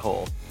the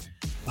butthole.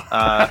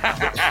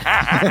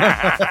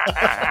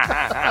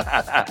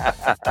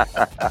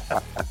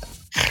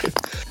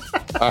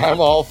 I'm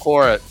all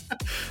for it.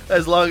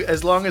 As long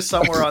as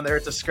somewhere on there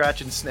it's a scratch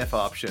and sniff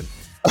option.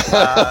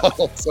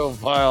 That's so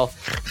vile.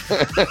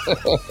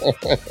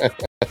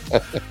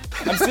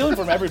 I'm stealing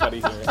from everybody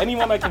here.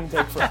 Anyone I can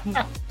take from.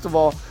 First of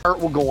all, art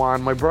will go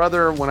on. My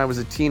brother, when I was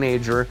a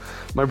teenager,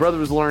 my brother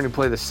was learning to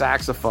play the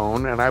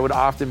saxophone, and I would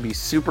often be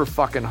super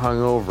fucking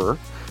hungover.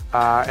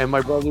 And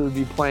my brother would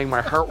be playing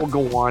My Heart Will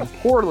Go On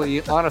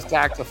poorly on a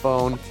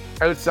saxophone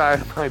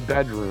outside of my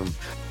bedroom.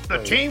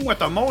 The team with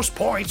the most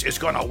points is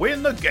going to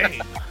win the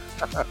game.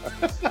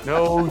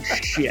 No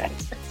shit.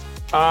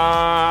 Would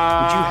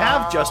you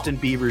have Justin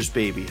Bieber's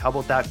baby? How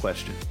about that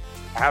question?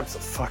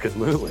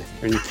 Absolutely.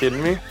 Are you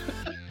kidding me?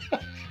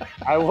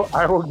 I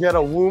will get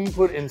a womb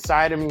put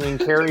inside of me and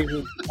carry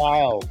his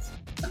child.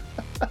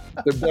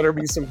 There better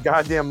be some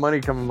goddamn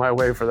money coming my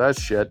way for that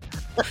shit.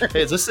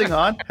 Hey, is this thing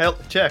on?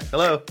 Check.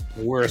 Hello.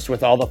 Worst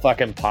with all the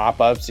fucking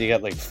pop-ups. You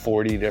got like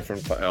 40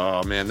 different...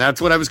 Oh, man.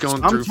 That's what I was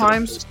going through.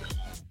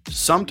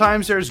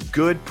 Sometimes there's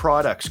good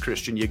products,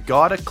 Christian. You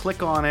got to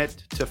click on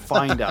it to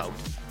find out.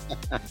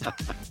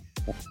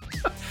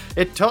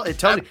 It tells you.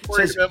 I'm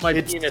worried about my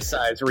penis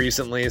size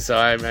recently, so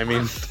I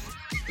mean...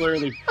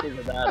 Clearly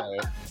figured that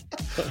out.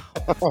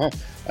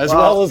 As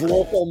well as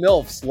local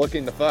MILFs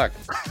looking to fuck.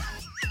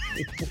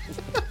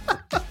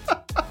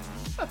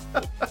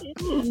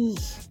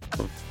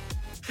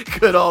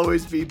 Could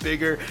always be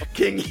bigger.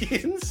 King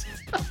Ian's.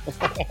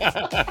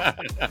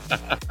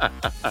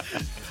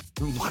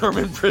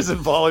 Mormon prison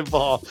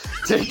volleyball.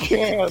 Take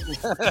care.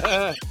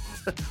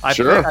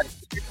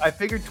 I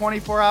figured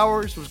 24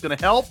 hours was going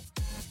to help.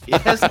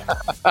 It hasn't.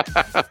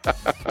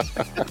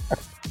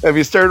 Have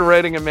you started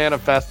writing a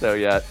manifesto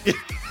yet?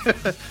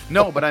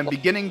 No, but I'm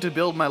beginning to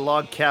build my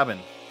log cabin.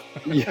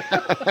 Yeah.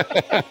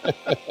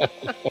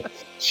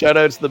 Shout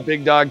out to the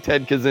big dog,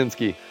 Ted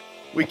Kaczynski.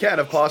 We can't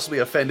have possibly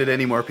offended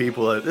any more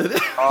people.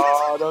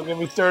 Oh, don't get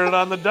me started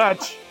on the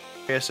Dutch.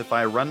 Yes, if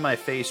I run my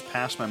face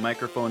past my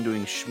microphone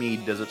doing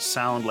schmeed, does it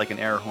sound like an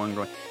air horn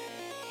going,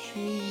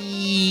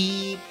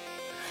 schmeed?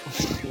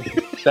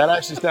 That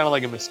actually sounded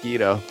like a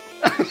mosquito.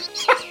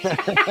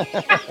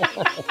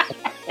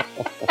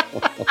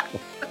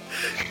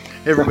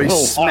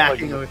 Everybody's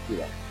smacking over.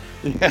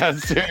 Yeah,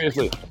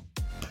 seriously.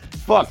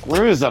 Fuck,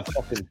 where is that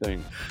fucking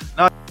thing?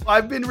 Now,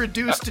 I've been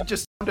reduced to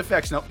just sound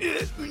effects now.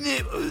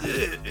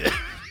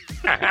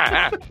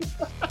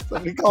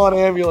 Somebody call an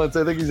ambulance.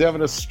 I think he's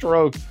having a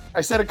stroke.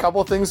 I said a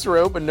couple things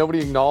throughout, but nobody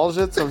acknowledged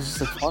it, so I was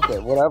just like, fuck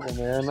it, whatever,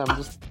 man. I'm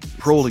just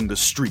Prowling the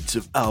streets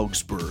of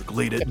Augsburg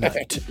late at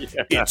night.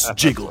 It's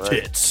Jiggle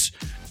Tits.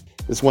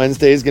 This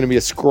Wednesday is going to be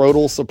a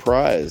scrotal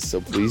surprise,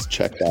 so please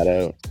check that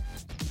out.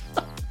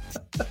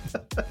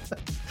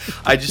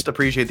 I just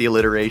appreciate the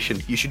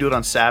alliteration. You should do it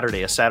on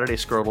Saturday, a Saturday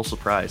scrotal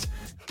surprise.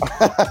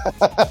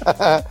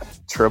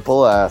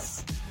 Triple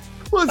S.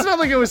 Well, it's not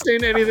like I was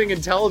saying anything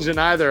intelligent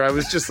either. I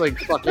was just like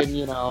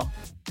fucking,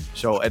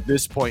 So at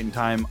this point in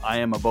time, I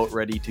am about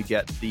ready to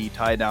get the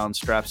tie-down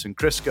straps and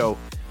Crisco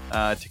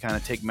to kind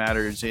of take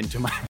matters into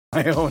my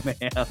own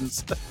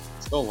hands.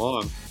 So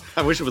long.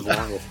 I wish it was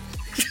longer.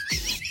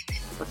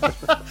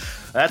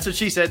 That's what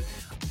she said.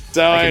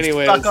 So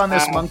anyways, stuck on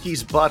this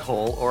monkey's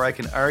butthole, or I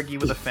can argue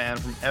with a fan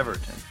from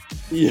Everton.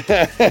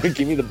 Yeah,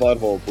 give me the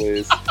butthole,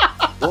 please.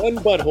 One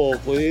butthole,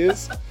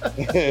 please.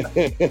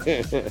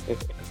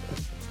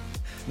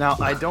 Now,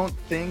 I don't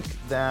think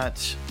that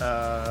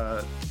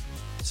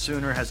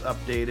Sooner has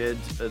updated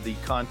the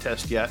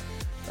contest yet,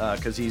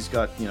 because he's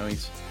got,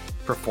 he's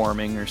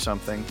performing or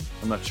something.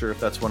 I'm not sure if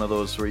that's one of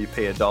those where you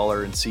pay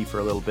 $1 and see for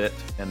a little bit,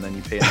 and then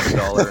you pay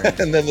another $1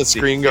 and then the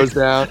screen goes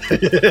down.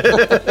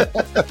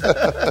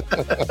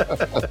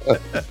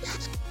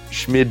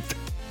 Schmid,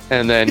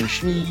 and then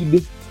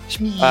Schmid.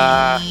 Schmid.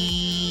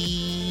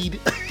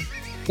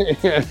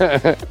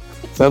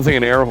 Sounds like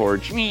an air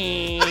horn.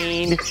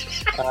 Schmid.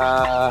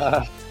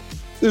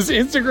 This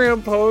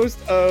Instagram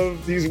post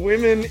of these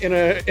women in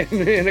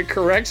a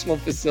correctional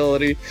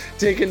facility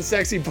taking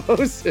sexy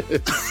poses.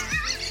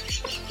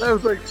 I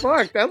was like,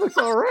 fuck, that looks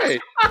all right.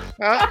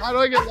 How do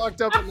I get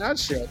locked up in that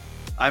shit?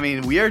 I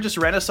mean, we are just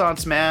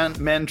Renaissance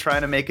men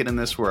trying to make it in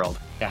this world.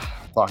 Yeah.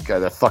 Fuck,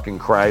 that fucking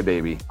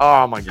crybaby.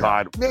 Oh my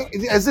God.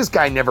 Has this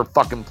guy never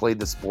fucking played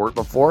the sport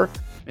before?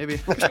 Maybe.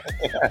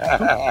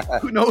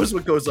 Who knows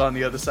what goes on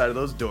the other side of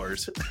those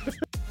doors?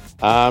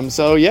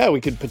 So yeah, we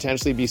could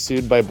potentially be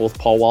sued by both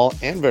Paul Wall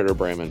and Werder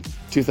Bremen.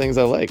 Two things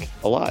I like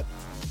a lot.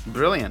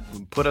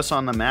 Brilliant. Put us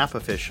on the map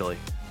officially.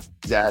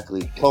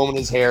 Exactly. Combing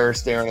his hair,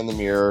 staring in the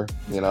mirror.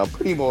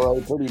 Pretty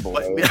boy.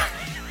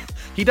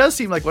 He does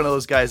seem like one of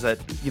those guys that,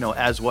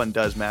 as one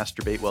does,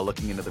 masturbate while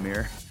looking into the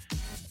mirror.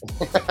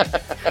 We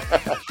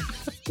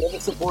have a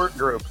support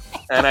group,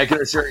 and I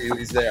can assure you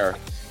he's there.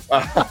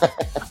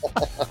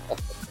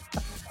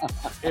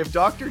 If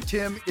Dr.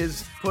 Tim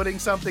is putting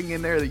something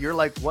in there that you're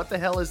like, what the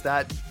hell is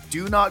that?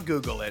 Do not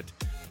Google it.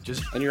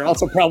 And you're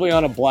also probably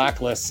on a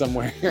blacklist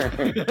somewhere.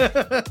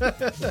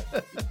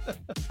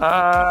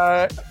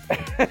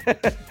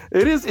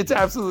 It is. It's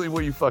absolutely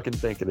what you fucking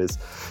think it is.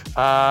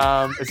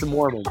 It's a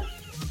Mormon.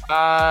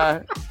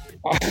 What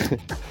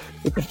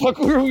the fuck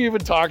were we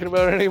even talking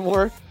about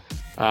anymore?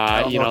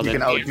 I don't know if you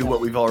can outdo what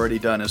we've already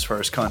done as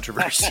far as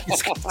controversies.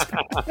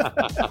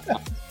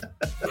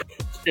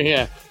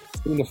 Yeah,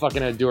 we need to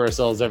fucking outdo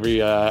ourselves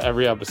every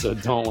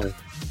episode, don't we?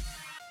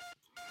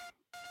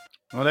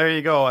 Well, there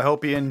you go. I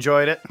hope you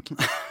enjoyed it.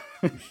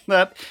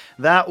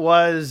 That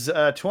was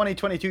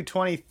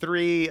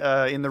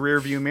 2022-23 in the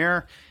rearview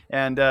mirror.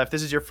 And if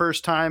this is your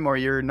first time or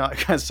you're not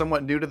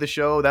somewhat new to the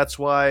show, that's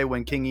why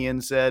when King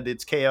Ian said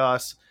it's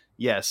chaos,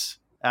 yes,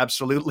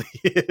 absolutely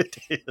it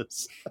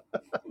is.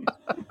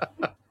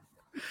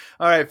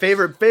 All right,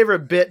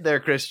 favorite bit there,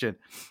 Christian.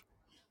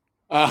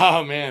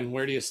 Oh man,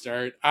 where do you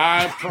start?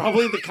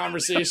 Probably the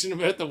conversation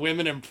about the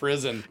women in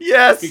prison.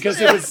 Yes, because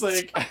it was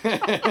like,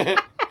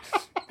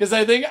 because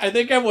I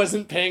think I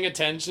wasn't paying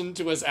attention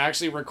to us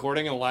actually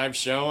recording a live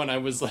show, and I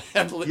was like,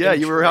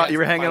 you were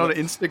hanging out on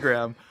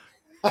Instagram.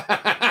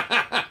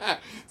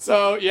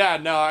 So yeah,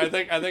 no, I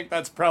think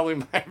that's probably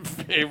my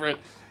favorite.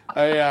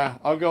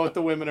 I'll go with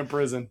the women in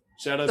prison.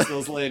 Shout out to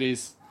those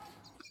ladies.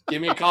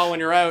 Give me a call when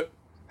you're out.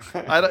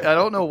 I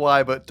don't know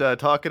why, but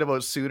talking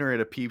about Sooner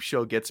at a peep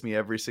show gets me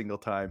every single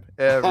time.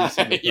 Every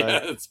single time. Yeah,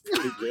 it's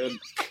pretty good.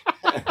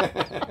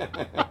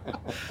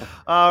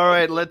 All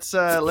right, let's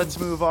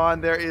move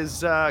on. There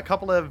is a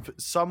couple of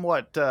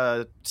somewhat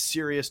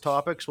serious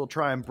topics. We'll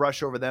try and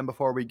brush over them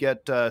before we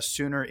get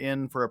Sooner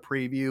in for a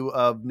preview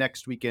of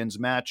next weekend's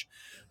match.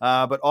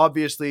 But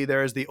obviously,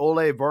 there is the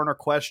Ole Werner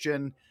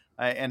question.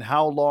 And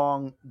how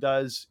long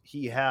does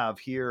he have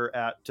here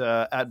at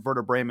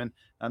Werder Bremen?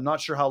 I'm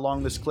not sure how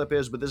long this clip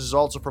is, but this is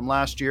also from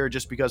last year,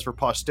 just because for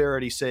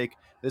posterity's sake,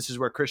 this is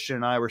where Christian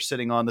and I were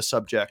sitting on the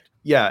subject.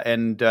 Yeah,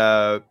 and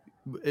to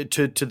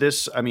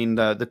this, I mean,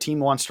 the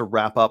team wants to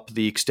wrap up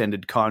the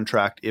extended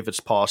contract, if it's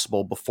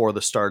possible, before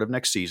the start of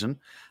next season.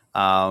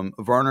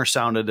 Werner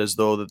sounded as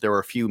though that there were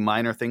a few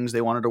minor things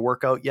they wanted to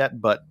work out yet,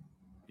 but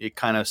it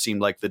kind of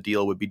seemed like the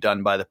deal would be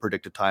done by the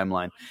predicted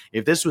timeline.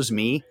 If this was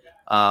me,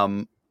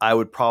 I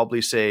would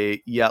probably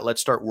say, yeah,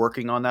 let's start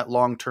working on that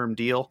long-term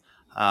deal.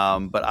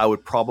 But I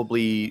would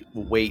probably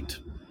wait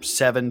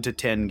 7 to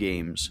 10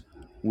 games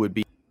would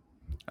be.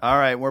 All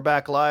right, we're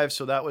back live.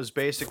 So that was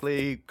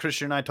basically,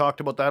 Christian and I talked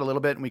about that a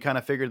little bit, and we kind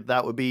of figured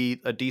that would be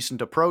a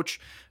decent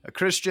approach.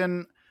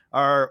 Christian,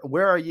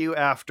 where are you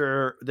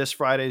after this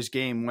Friday's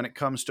game when it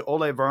comes to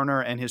Ole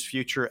Werner and his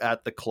future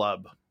at the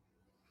club?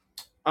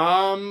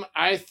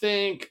 I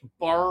think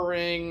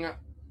barring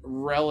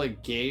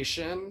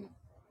relegation,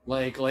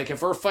 like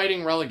if we're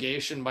fighting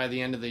relegation by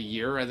the end of the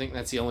year, I think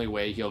that's the only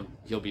way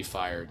he'll be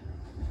fired.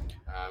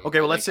 Okay,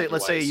 well I let's think say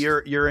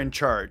otherwise, you're in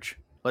charge.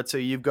 Let's say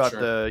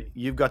sure.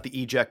 you've got the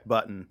eject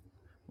button.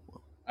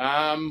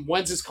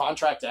 When's his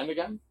contract end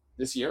again?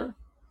 This year?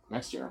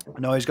 Next year?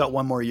 No, he's got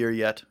one more year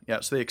yet. Yeah,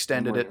 so they One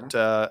extended more it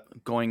year.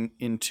 going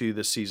into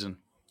the season.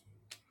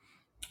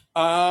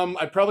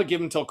 I'd probably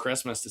give him till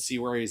Christmas to see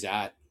where he's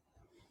at.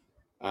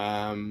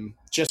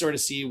 Just sort of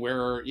see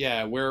where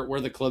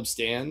the club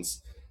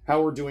stands,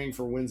 how we're doing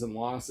for wins and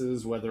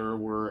losses, whether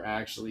we're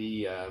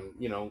actually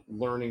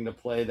learning to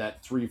play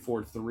that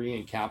 3-4-3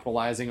 and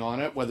capitalizing on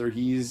it, whether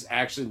he's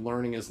actually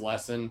learning his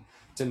lesson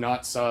to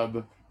not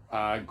sub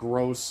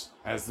Gross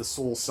as the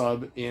sole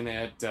sub in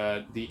at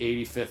the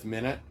 85th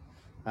minute.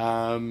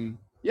 I'd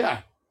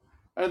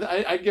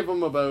give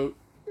him about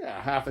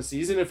half a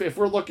season. If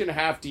we're looking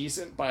half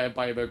decent by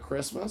about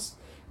Christmas,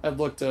 I'd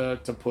look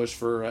to push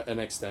for an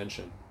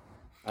extension.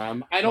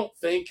 I don't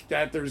think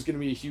that there's going to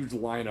be a huge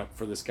lineup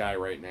for this guy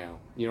right now.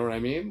 You know what I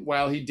mean?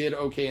 While he did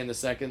okay in the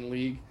second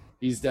league,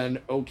 he's done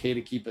okay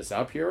to keep us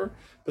up here.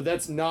 But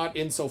that's not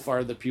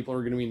insofar that people are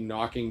going to be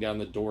knocking down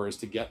the doors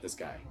to get this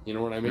guy. You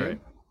know what I mean?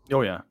 Right.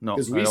 Oh yeah, no,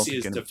 Because I we don't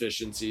see think his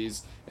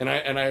deficiencies, and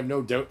I have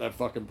no doubt that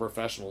fucking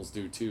professionals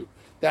do too.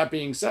 That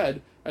being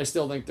said, I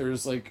still think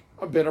there's like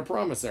a bit of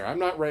promise there. I'm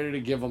not ready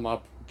to give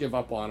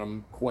up on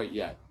him quite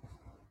yet.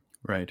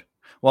 Right.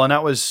 Well, and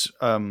that was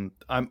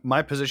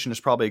my position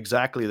is probably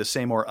exactly the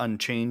same or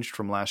unchanged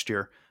from last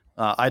year.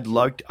 I'd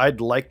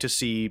like to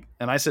see,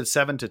 and I said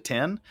 7 to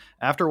 10.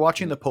 After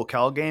watching the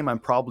Pokal game, I'm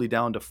probably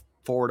down to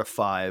 4 to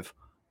 5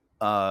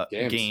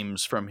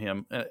 games from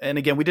him. And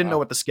again, we didn't know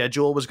what the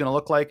schedule was going to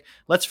look like.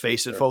 Let's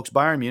face it, folks.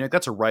 Bayern Munich,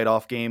 that's a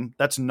write-off game.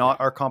 That's not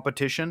our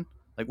competition.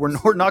 Like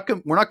we're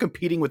not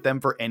competing with them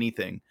for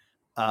anything.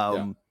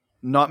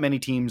 Not many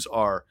teams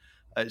are.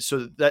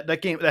 So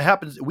that game that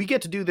happens. We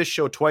get to do this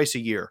show twice a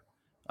year,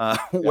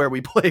 where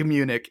we play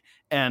Munich,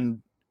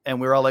 and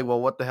we're all like, well,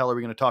 what the hell are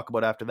we going to talk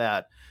about after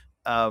that?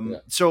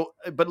 So,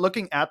 but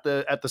looking at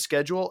the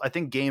schedule, I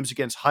think games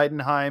against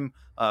Heidenheim,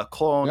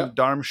 Cologne,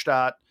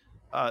 Darmstadt,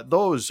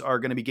 those are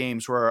going to be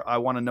games where I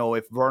want to know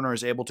if Werner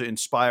is able to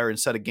inspire and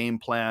set a game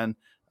plan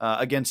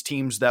against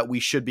teams that we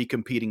should be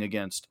competing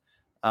against.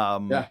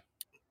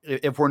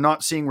 If we're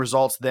not seeing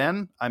results,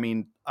 then I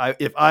mean,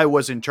 if I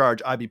was in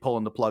charge, I'd be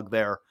pulling the plug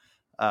there.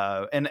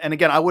 And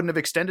again, I wouldn't have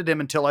extended him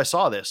until I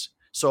saw this.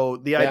 So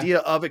the idea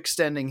of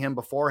extending him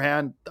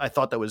beforehand, I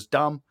thought that was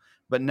dumb.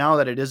 But now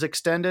that it is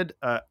extended,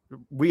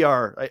 we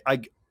are.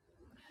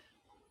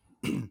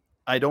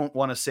 I don't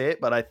want to say it,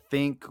 but I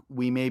think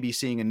we may be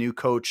seeing a new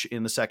coach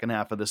in the second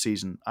half of the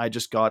season. I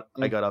got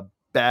a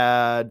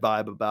bad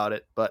vibe about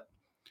it, but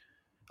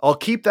I'll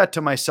keep that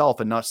to myself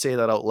and not say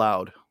that out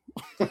loud.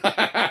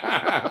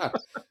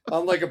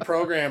 Unlike a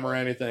program or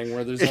anything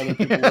where there's other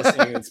people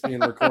listening and it's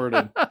being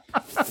recorded.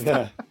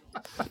 Yeah,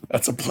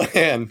 that's a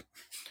plan.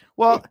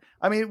 Well,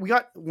 I mean,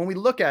 when we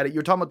look at it,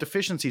 you're talking about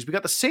deficiencies. We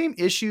got the same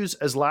issues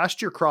as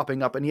last year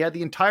cropping up, and he had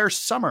the entire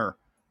summer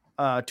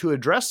to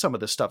address some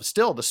of this stuff.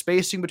 Still, the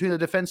spacing between the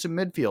defense and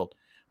midfield,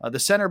 the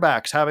center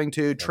backs having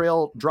to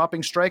trail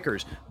dropping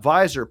strikers,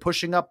 Visor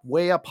pushing up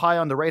way up high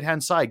on the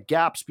right-hand side,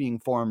 gaps being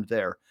formed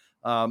there.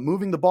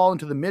 Moving the ball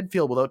into the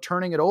midfield without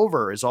turning it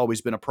over has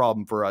always been a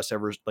problem for us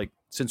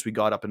since we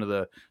got up into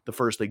the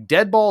first league.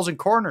 Dead balls and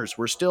corners,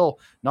 we're still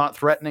not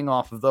threatening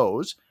off of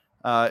those.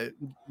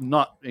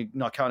 Not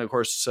counting, of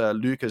course,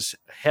 Luca's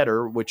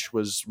header, which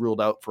was ruled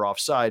out for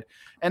offside,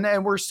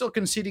 and we're still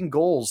conceding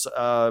goals,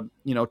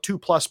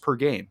 2+ per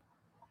game.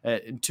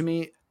 To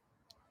me,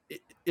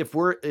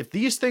 if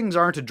these things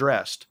aren't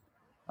addressed,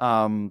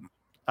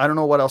 I don't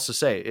know what else to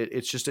say.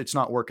 It's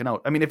not working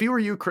out. I mean,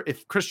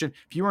 if Christian,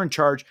 if you were in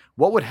charge,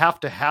 what would have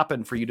to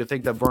happen for you to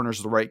think that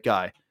Werner's the right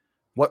guy?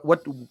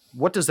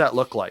 What does that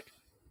look like?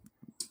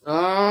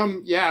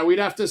 We'd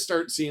have to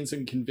start seeing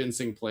some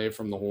convincing play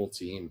from the whole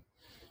team.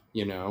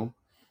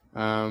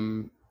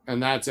 And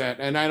that's it.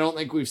 And I don't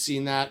think we've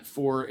seen that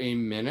for a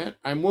minute.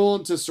 I'm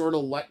willing to sort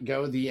of let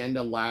go the end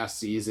of last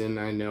season.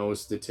 I know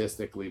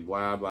statistically,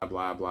 blah, blah,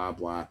 blah, blah,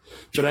 blah.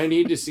 But I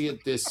need to see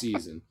it this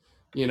season.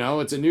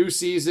 It's a new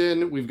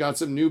season. We've got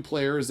some new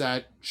players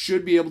that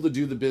should be able to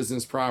do the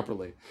business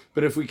properly.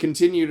 But if we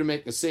continue to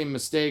make the same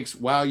mistakes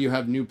while you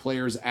have new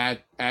players at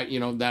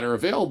that are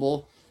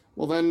available,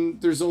 well, then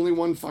there's only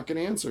one fucking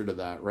answer to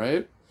that,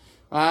 right?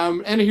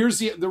 And here's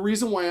the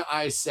reason why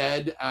I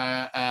said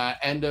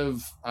end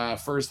of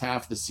first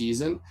half of the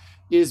season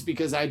is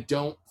because I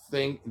don't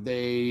think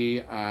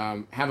they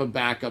have a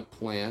backup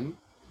plan.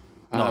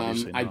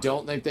 I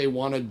don't think they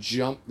want to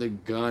jump the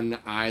gun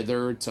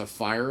either to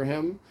fire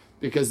him,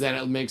 because then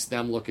it makes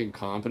them look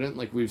incompetent.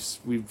 Like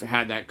we've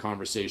had that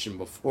conversation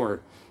before,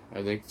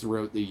 I think,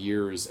 throughout the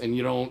years. And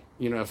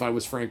if I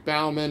was Frank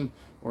Baumann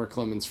or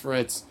Clemens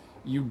Fritz,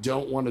 you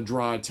don't want to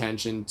draw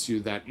attention to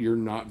that you're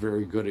not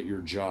very good at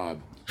your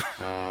job.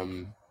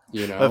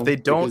 You know, if they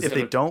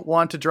don't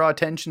want to draw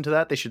attention to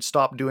that, they should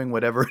stop doing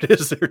whatever it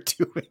is they're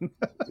doing.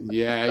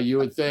 Yeah, you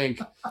would think,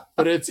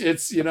 but it's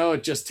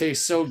it just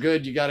tastes so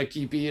good. You got to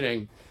keep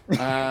eating.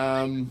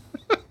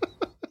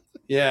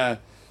 Yeah.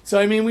 So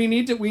I mean, we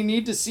need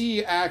to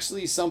see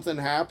actually something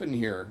happen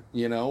here.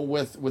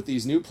 With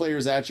these new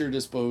players at your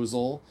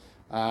disposal,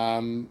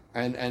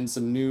 and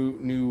some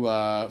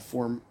new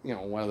form,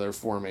 whether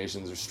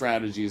formations or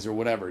strategies or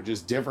whatever,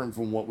 just different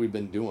from what we've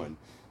been doing.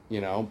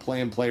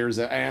 Playing players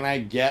and I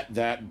get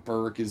that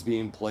Burke is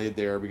being played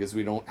there because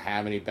we don't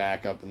have any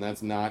backup, and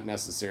that's not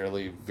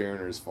necessarily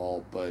Werner's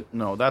fault, but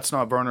No, that's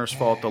not Werner's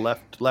fault. The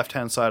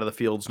left-hand side of the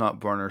field's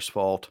not Werner's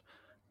fault.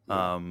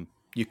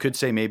 You could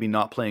say maybe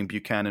not playing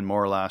Buchanan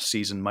more last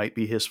season might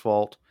be his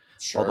fault.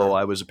 sure. Although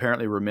I was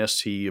apparently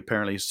remiss. He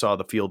apparently saw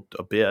the field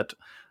a bit.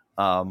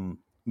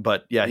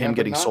 But him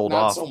getting sold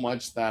off. Not so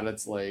much that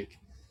it's like,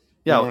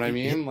 you know what I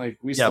mean? Like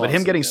we but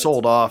him getting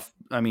sold off,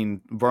 I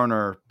mean,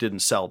 Werner didn't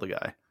sell the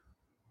guy.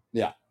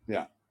 Yeah.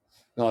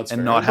 No, it's and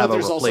fair. not have but a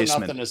there's replacement. Also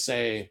nothing to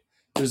say.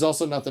 There's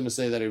also nothing to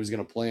say that he was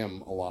going to play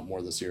him a lot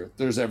more this year.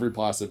 There's every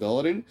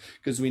possibility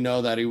because we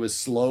know that he was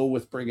slow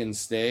with bringing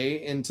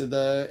Stay into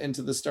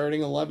the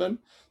starting 11,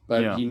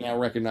 but he now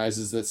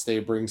recognizes that Stay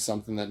brings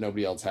something that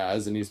nobody else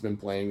has, and he's been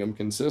playing him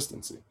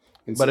consistently.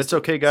 But it's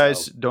okay,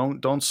 guys. So.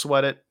 Don't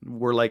sweat it.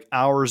 We're like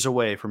hours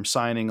away from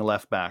signing a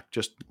left back.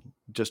 Just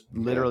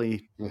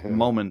literally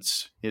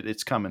moments.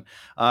 It's coming.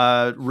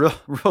 Real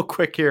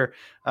quick here,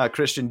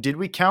 Christian. Did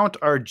we count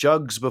our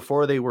jugs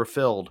before they were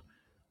filled?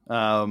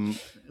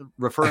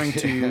 Referring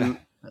to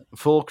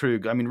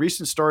Füllkrug. I mean,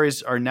 recent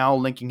stories are now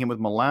linking him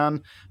with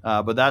Milan,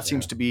 but that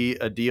seems to be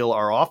a deal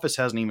our office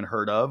hasn't even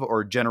heard of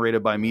or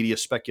generated by media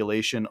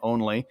speculation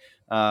only.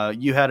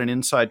 You had an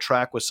inside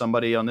track with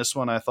somebody on this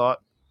one, I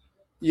thought.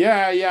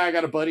 Yeah, I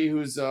got a buddy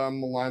who's a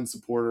Milan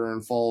supporter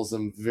and follows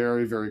them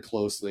very, very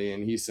closely,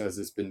 and he says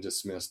it's been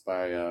dismissed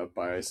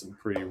by some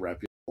pretty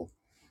reputable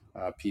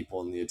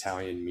people in the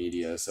Italian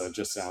media. So it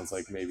just sounds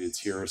like maybe it's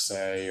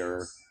hearsay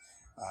or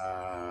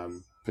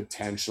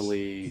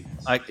potentially.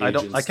 I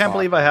can't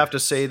believe I have to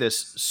say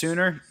this.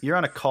 Sooner, you're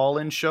on a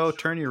call-in show.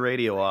 Turn your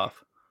radio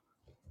off.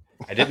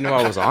 I didn't know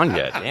I was on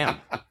yet. Damn.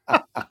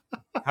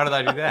 How did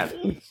I do that?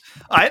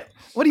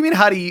 What do you mean?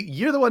 How do you?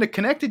 You're the one who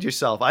connected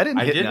yourself. I didn't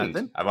hit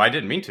nothing. I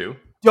didn't mean to.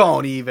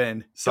 Don't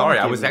even. Sorry,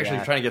 I was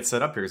actually trying to get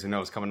set up here because I know it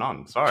was coming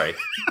on. Sorry.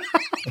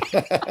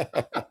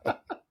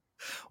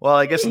 Well,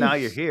 I guess now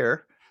you're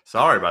here.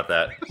 Sorry about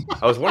that.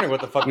 I was wondering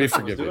what the fuck we was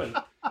forgive doing. you.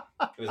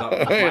 It was off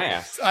my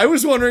ass. I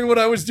was wondering what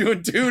I was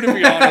doing too, to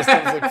be honest.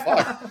 I was like,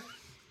 fuck.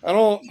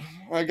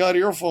 I got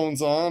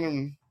earphones on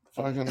and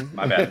fucking.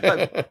 My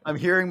bad. I'm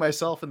hearing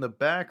myself in the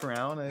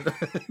background.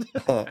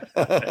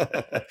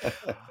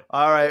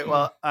 All right.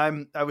 Well,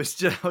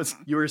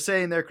 you were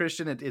saying there,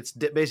 Christian, it's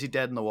basically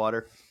dead in the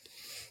water.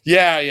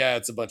 Yeah.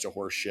 It's a bunch of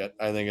horse shit.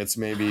 I think it's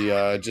maybe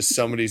just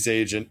somebody's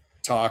agent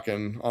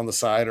talking on the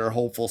side or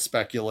hopeful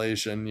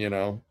speculation,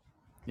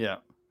 Yeah.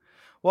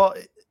 Well,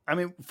 I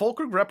mean,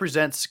 Füllkrug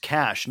represents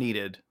cash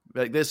needed.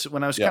 Like this,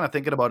 when I was kind of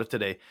thinking about it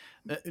today,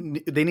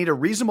 they need a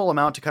reasonable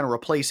amount to kind of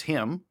replace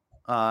him.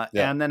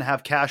 And then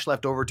have cash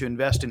left over to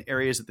invest in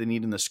areas that they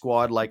need in the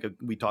squad, like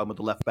we talked about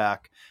the left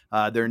back.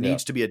 There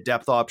needs to be a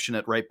depth option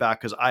at right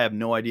back because I have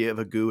no idea if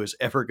Agu is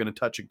ever going to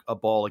touch a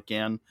ball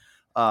again.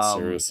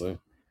 Seriously.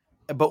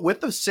 But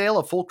with the sale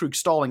of Füllkrug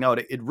stalling out,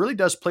 it really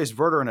does place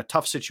Werder in a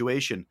tough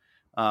situation.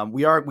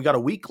 We got a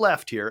week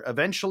left here.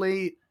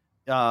 Eventually,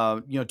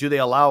 do they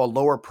allow a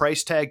lower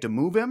price tag to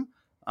move him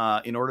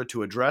in order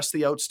to address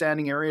the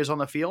outstanding areas on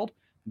the field?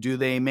 Do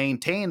they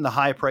maintain the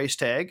high price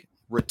tag,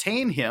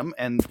 retain him,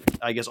 and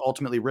I guess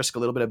ultimately risk a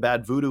little bit of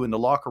bad voodoo in the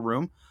locker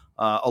room,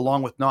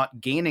 along with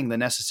not gaining the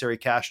necessary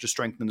cash to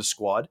strengthen the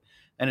squad?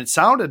 And it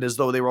sounded as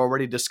though they were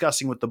already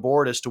discussing with the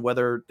board as to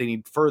whether they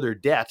need further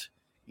debt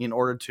in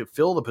order to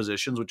fill the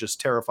positions, which is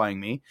terrifying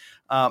me.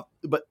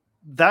 But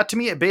that to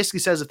me, it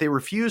basically says if they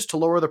refuse to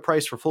lower the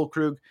price for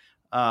Füllkrug,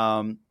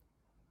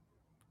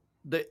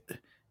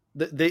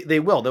 they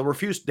will. They'll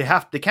refuse. They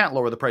can't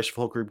lower the price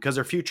for Füllkrug because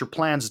their future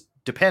plans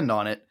depend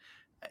on it.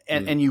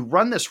 And you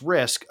run this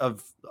risk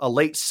of a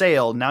late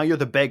sale. Now you're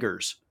the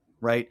beggars,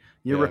 right?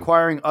 You're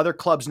requiring other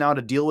clubs now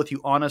to deal with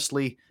you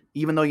honestly,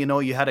 even though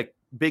you had a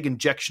big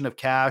injection of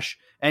cash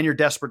and you're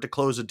desperate to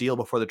close a deal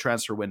before the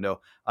transfer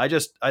window. I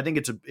think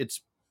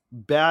it's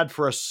bad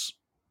for us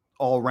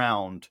all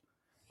round.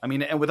 I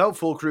mean, and without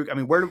Füllkrug, I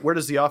mean, where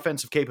does the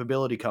offensive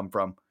capability come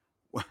from?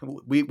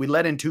 We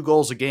let in 2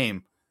 goals a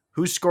game.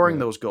 Who's scoring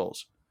those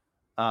goals?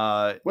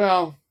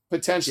 Well,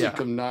 potentially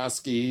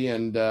Komnowski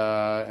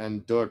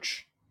and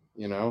Dux.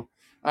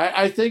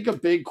 I think a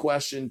big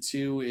question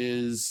too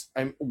is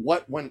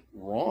what went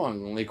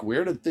wrong? Like,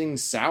 where did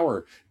things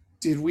sour?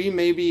 Did we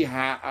maybe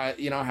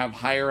have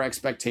higher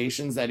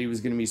expectations that he was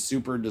going to be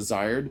super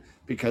desired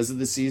because of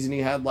the season he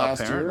had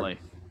last Apparently.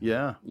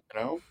 year?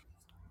 Yeah. Well,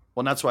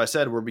 and that's why I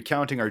said we'll be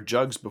counting our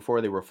jugs before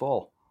they were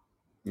full.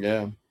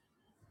 Yeah.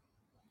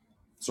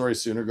 Sorry,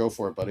 Sooner, go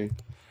for it, buddy.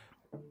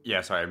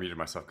 Yeah, sorry, I muted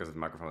myself because the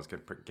microphone was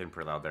getting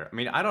pretty loud there. I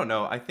mean, I don't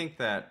know. I think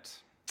that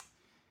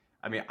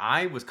I mean,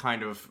 I was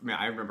kind of. I mean,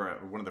 I remember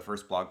one of the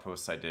first blog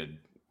posts I did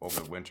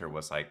over the winter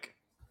was like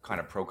kind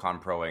of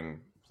proing.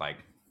 Like,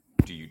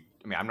 do you?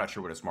 I mean, I'm not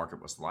sure what his market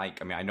was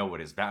like. I mean, I know what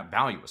his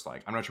value was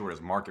like. I'm not sure what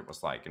his market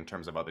was like in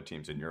terms of other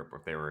teams in Europe,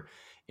 if they were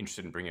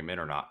interested in bringing him in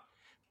or not.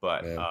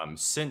 But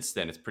since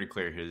then, it's pretty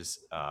clear his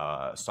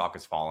stock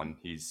has fallen.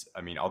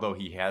 I mean, although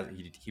he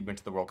went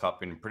to the World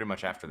Cup, and pretty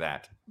much after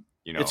that,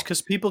 it's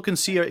because people can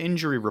see our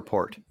injury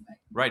report.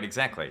 Right,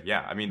 exactly.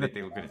 Yeah, I mean,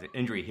 they look at his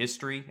injury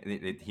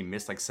history. He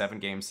missed like 7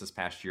 games this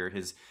past year.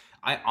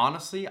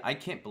 I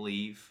can't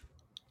believe.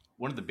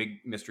 One of the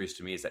big mysteries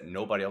to me is that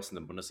nobody else in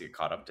the Bundesliga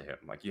caught up to him.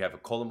 Like you have a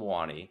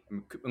Kolomwani,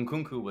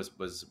 Nkunku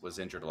was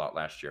injured a lot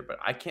last year, but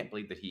I can't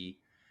believe that he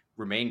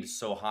remained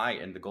so high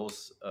in the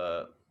goals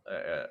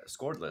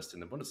scored list in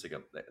the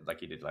Bundesliga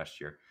like he did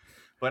last year.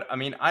 But I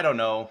mean, I don't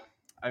know.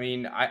 I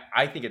mean,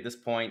 I think at this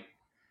point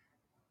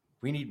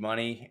we need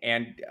money,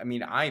 and I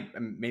mean,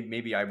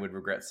 maybe I would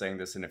regret saying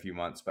this in a few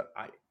months, but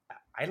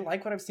I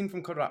like what I've seen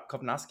from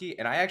Kovnowski,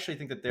 and I actually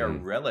think that they're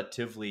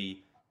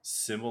relatively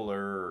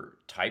similar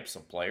types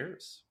of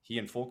players. He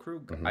and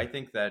Füllkrug. I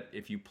think that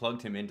if you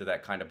plugged him into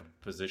that kind of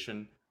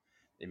position,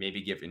 it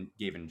maybe gave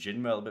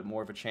Jinma a little bit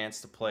more of a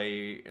chance to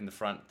play in the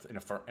front in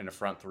a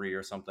front three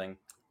or something.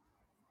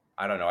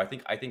 I don't know. I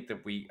think I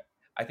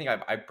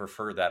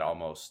prefer that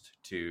almost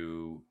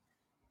to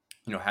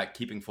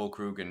keeping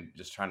Füllkrug and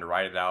just trying to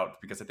ride it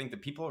out, because I think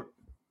that people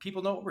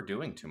know what we're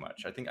doing too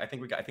much. I think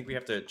we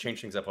have to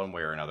change things up one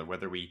way or another,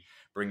 whether we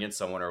bring in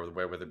someone or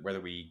whether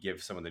we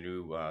give some of the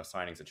new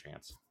signings a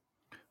chance.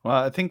 Well,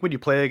 I think when you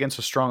play against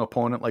a strong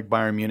opponent like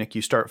Bayern Munich,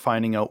 you start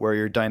finding out where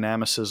your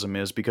dynamicism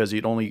is, because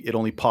it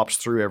only pops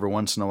through every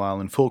once in a while.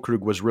 And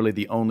Füllkrug was really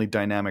the only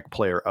dynamic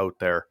player out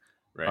there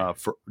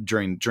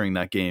during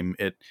that game.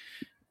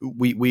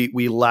 We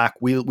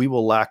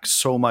will lack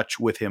so much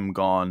with him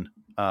gone.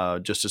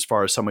 Just as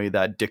far as somebody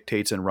that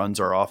dictates and runs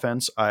our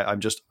offense, I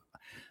don't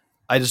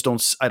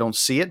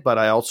see it, but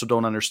I also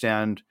don't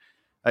understand.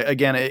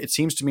 Again, it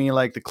seems to me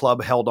like the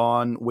club held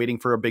on, waiting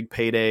for a big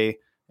payday,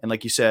 and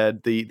like you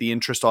said, the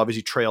interest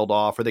obviously trailed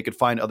off, or they could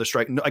find other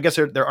strike. I guess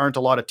there aren't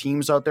a lot of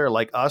teams out there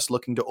like us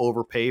looking to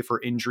overpay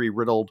for injury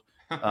riddled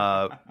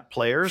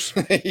players.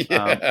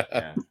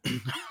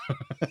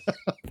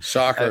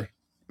 Shocker,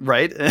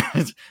 right?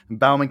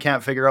 Bauman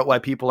can't figure out why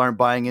people aren't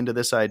buying into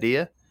this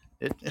idea.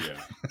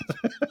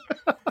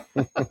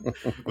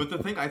 But the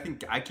thing I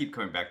think I keep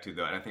coming back to,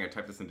 though, and I think I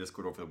typed this in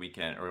Discord over the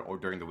weekend or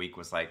during the week,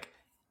 was like,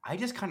 I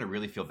just kind of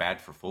really feel bad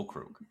for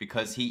Füllkrug,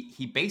 because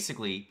he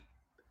basically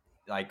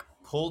like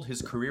pulled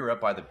his career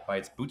up by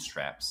its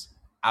bootstraps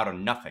out of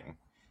nothing,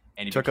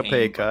 and he took a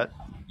pay cut.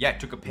 Yeah,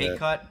 took a pay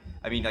cut.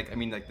 I mean,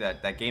 like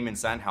that game in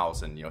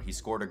Sandhausen, he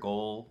scored a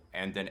goal,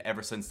 and then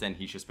ever since then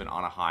he's just been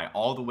on a high,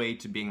 all the way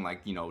to being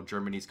like,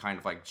 Germany's kind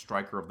of like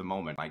striker of the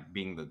moment, like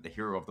being the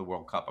hero of the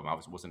World Cup. I mean,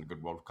 obviously it wasn't a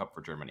good World Cup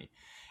for Germany.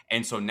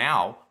 And so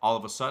now, all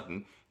of a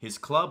sudden, his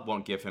club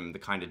won't give him the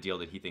kind of deal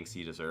that he thinks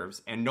he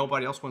deserves, and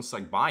nobody else wants to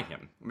like buy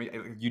him. I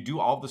mean, you do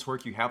all this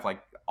work, you have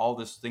like all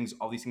these things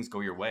go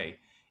your way,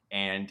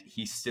 and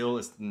he still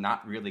is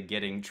not really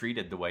getting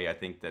treated the way I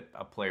think that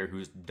a player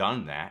who's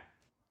done that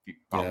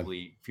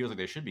probably feels like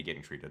they should be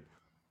getting treated.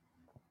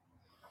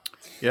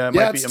 Yeah,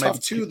 it's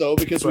tough too, though,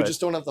 because we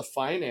just don't have the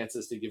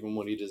finances to give him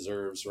what he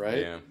deserves, right?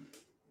 Yeah,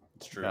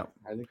 it's true. Yeah.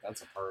 I think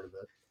that's a part of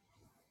it.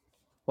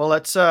 Well,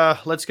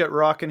 let's get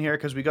rocking here,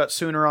 because we got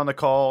Sooner on the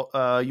call.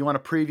 You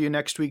want to preview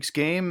next week's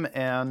game,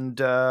 and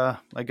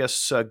I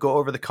guess go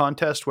over the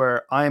contest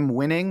where I'm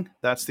winning.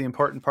 That's the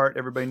important part.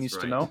 Everybody needs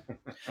to know.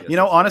 Yes,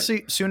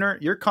 honestly, Sooner,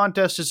 your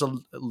contest is a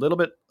little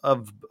bit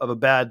of a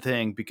bad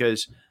thing,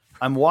 because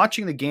I'm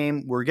watching the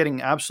game. We're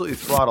getting absolutely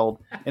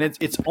throttled, and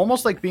it's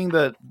almost like being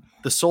the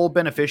sole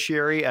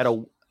beneficiary at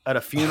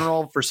a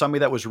funeral for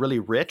somebody that was really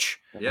rich.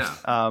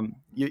 Yeah.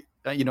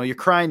 You're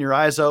crying your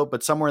eyes out,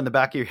 but somewhere in the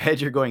back of your head,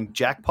 you're going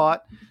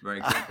jackpot. Right,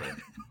 exactly.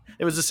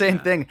 It was the same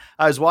thing.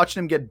 I was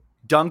watching him get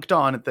dunked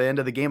on at the end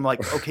of the game.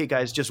 Like, okay,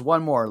 guys, just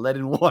one more. Let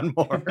in one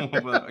more.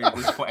 Well,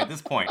 at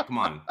this point, come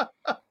on.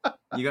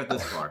 You got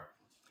this far.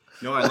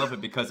 No, I love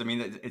it, because I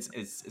mean,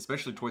 it's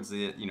especially towards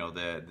the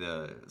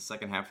the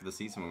second half of the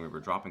season when we were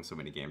dropping so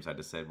many games. I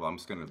just said, well, I'm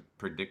just going to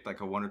predict like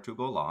a 1 or 2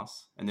 goal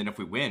loss, and then if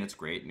we win, it's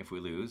great, and if we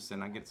lose,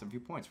 then I get some few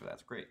points for that.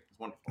 It's great. It's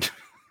wonderful.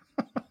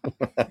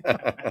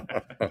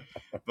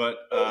 But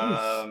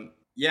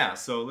yeah,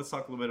 so let's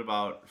talk a little bit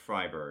about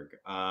Freiburg.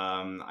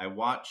 I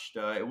watched.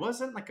 It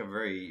wasn't like a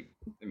very.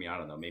 I mean, I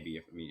don't know. Maybe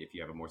if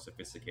you have a more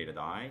sophisticated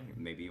eye,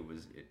 maybe it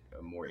was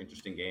a more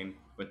interesting game.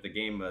 But the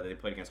game that they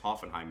played against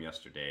Hoffenheim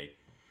yesterday.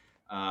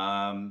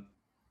 I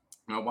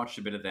watched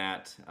a bit of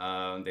that.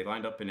 They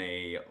lined up in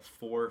a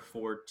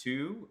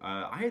 4-4-2.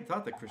 I had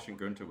thought that Christian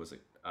Günther was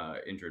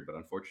injured, but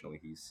unfortunately,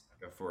 he's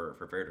for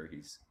Werder.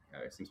 He's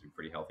seems to be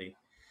pretty healthy.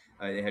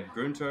 They had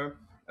Günther,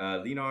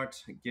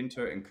 Lienert,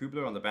 Ginter, and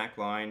Kubler on the back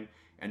line,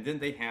 and then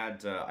they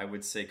had I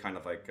would say kind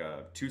of like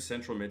 2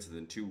 central mids and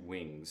then 2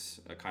 wings,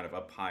 kind of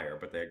up higher.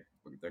 But they're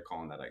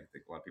calling that, I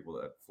think, a lot of people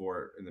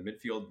 4 in the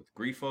midfield with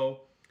Grifo.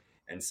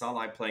 and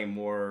Salai playing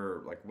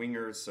more like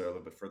wingers, so a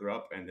little bit further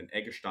up, and then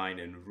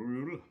Eggestein and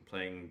Rühl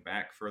playing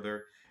back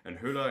further, and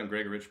Höhler and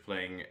Gregoritsch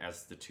playing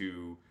as the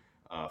two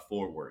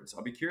forwards.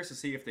 I'll be curious to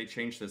see if they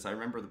change this. I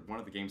remember one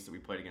of the games that we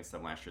played against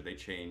them last year, they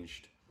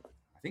changed,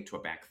 I think, to a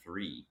back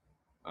three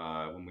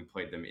when we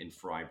played them in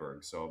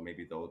Freiburg. So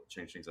maybe they'll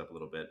change things up a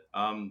little bit.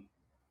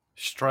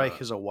 Streich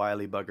is a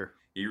wily bugger.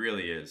 He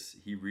really is.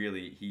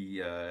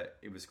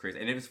 It was crazy.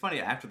 And it was funny,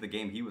 after the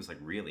game, he was like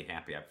really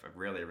happy. I've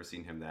rarely ever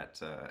seen him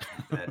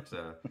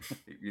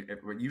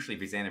usually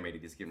if he's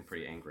animated, he's getting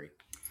pretty angry.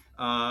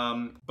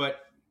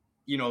 But,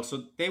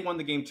 so they won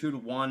the game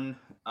 2-1. One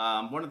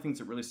of the things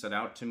that really stood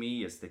out to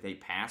me is that they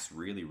pass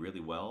really,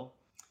 really well,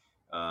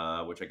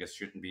 which I guess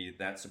shouldn't be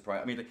that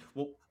surprising.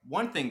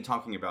 One thing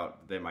talking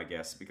about them, I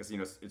guess, because,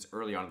 it's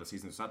early on in the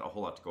season, there's not a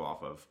whole lot to go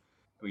off of.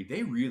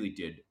 They really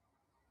did.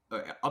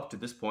 Up to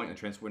this point in the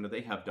transfer window,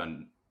 they have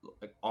done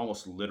like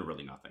almost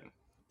literally nothing.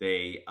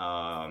 They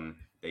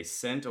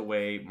sent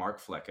away Mark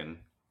Flecken.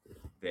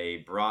 They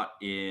brought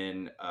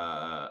in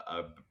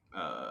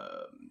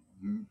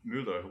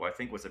Müller, who I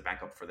think was a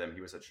backup for them. He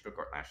was at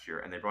Stuttgart last year,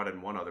 and they brought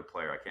in one other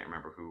player. I can't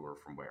remember who or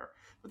from where,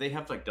 but they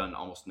have done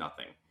almost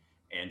nothing.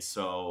 And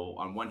so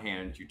on one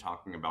hand, you're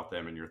talking about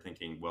them and you're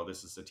thinking, well,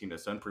 this is a team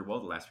that's done pretty well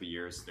the last few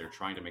years. They're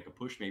trying to make a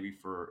push maybe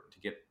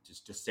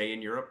to stay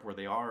in Europe where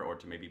they are, or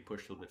to maybe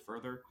push a little bit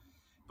further.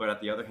 But at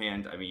the other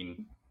hand,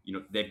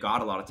 they've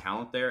got a lot of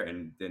talent there,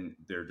 and then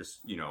they're just,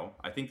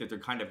 I think that they're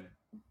kind of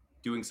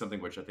doing something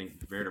which I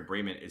think Werder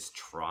Bremen is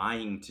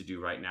trying to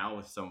do right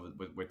now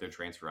with their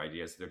transfer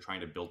ideas. They're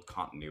trying to build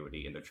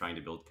continuity and they're trying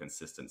to build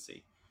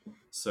consistency.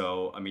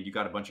 So, you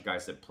got a bunch of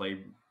guys that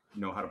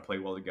know how to play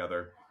well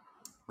together.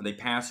 They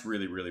pass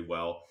really, really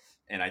well.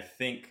 And I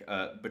think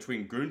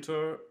between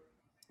Günther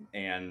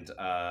and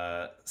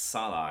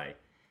Salai,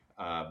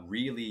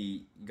 really,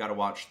 you got to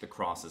watch the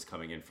crosses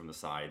coming in from the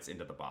sides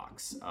into the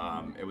box.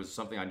 It was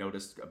something I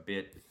noticed a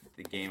bit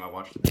the game I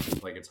watched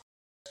play against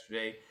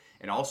yesterday.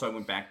 And also, I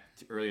went back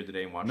earlier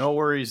today and watched. No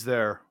worries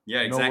there.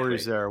 Yeah, exactly. No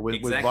worries there.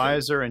 With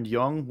Weiser and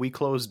Young, we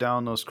close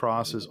down those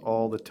crosses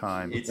all the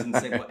time. It's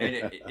insane.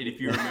 And if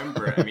you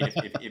remember,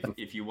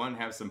 if you want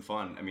to have some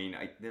fun,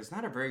 there's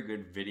not a very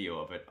good video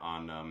of it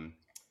on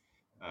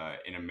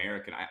in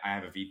American. I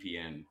have a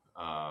VPN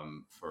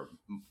for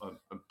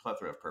a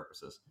plethora of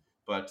purposes.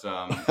 But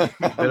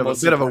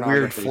bit of a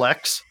weird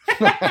flex.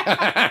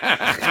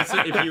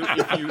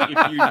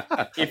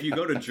 If you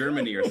go to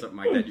Germany or something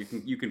like that,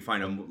 you can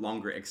find a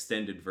longer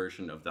extended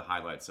version of the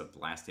highlights of the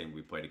last game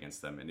we played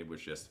against them, and it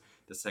was just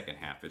the second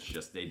half. It's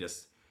just they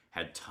just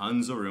had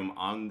tons of room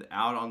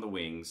out on the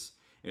wings.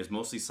 It was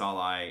mostly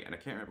Salai, and I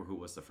can't remember who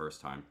it was the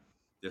first time.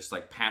 Just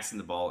passing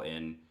the ball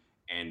in.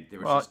 And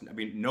there was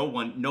no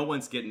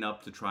one's getting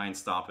up to try and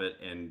stop it,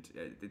 and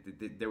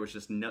there was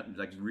just no,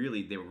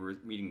 really, they were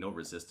meeting no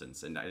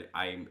resistance. And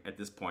I at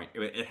this point,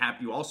 it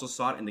happened. You also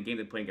saw it in the game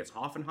they played against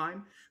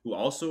Hoffenheim, who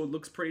also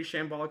looks pretty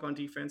shambolic on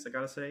defense, I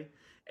gotta say.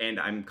 And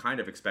I'm kind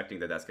of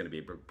expecting that's going to be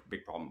a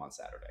big problem on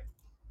Saturday.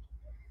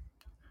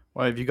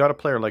 Well, if you got a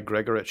player like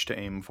Gregoritsch to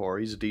aim for,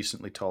 he's a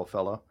decently tall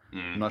fella.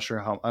 I'm not sure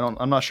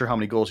how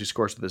many goals he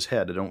scores with his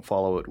head. I don't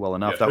follow it well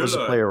enough. Yeah, that was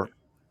a player.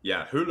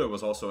 Yeah, Höhler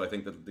was also, I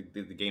think,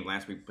 the game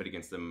last week we played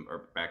against them,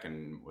 or back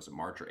in, was it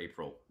March or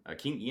April?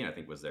 King Ian, I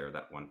think, was there,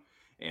 that one.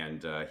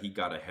 And he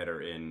got a header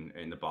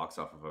in the box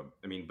off of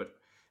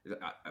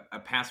a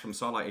pass from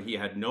Salah. He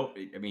had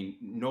nobody, I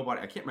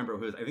can't remember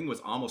who it was. I think it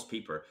was almost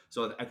Pieper.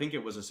 So I think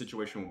it was a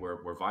situation where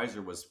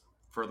Weiser was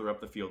further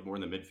up the field, more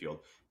in the midfield.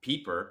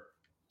 Pieper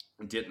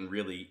didn't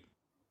really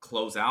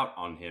close out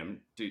on him.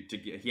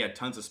 He had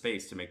tons of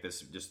space to make this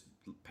just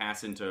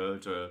pass into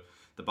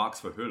the box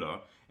for Höhler,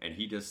 and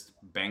he just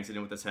bangs it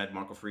in with his head.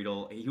 Marco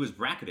Friedel, he was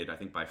bracketed, I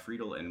think, by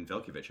Friedel and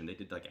Velkovic, and they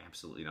did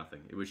absolutely nothing.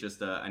 It was just,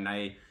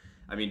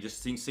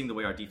 just seeing the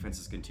way our defense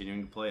is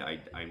continuing to play,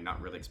 I'm not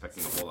really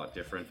expecting a whole lot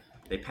different.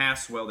 They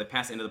pass well, they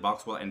pass into the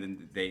box well, and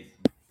then they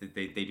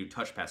do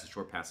touch passes,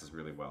 short passes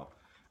really well.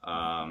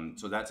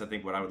 So that's, I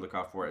think, what I would look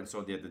out for. And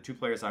so the two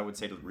players I would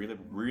say to really,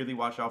 really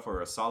watch out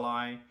for are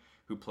Salai,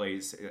 who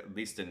plays, at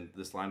least in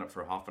this lineup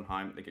for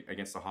Hoffenheim,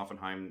 against the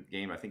Hoffenheim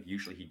game. I think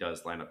usually he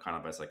does line up kind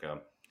of as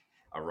a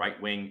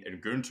right wing,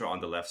 and Günther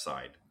on the left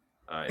side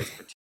is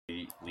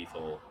particularly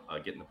lethal,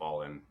 getting the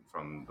ball in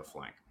from the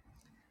flank.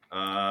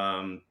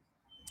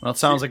 Well, it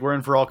sounds like we're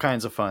in for all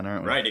kinds of fun,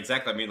 aren't we? Right,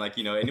 exactly.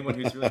 Anyone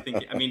who's really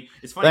thinking,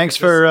 it's funny. Thanks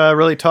for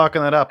really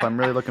talking that up. I'm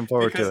really looking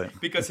forward to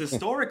it. Because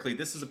historically,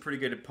 this is a pretty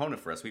good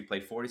opponent for us. We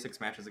played 46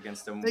 matches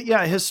against them.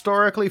 Yeah,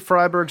 historically,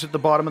 Freiburg's at the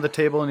bottom of the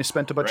table, and he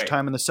spent a bunch of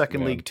time in the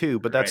second league too.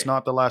 But that's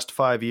not the last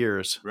 5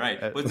 years. Right.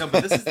 But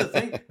this is the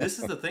thing. This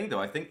is the thing,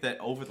 though. I think that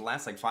over the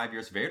last 5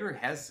 years, Werder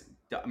has.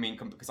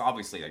 Because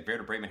obviously,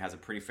 Werder Bremen has a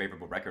pretty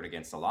favorable record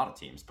against a lot of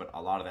teams, but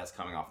a lot of that's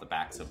coming off the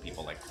backs of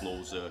people like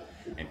Klose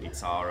and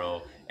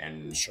Pizarro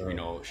and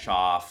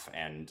Schaaf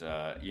and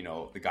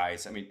the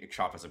guys.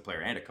 Schaaf as a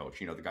player and a coach.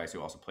 The guys who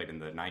also played in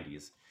the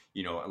 90s.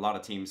 A lot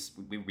of teams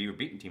we were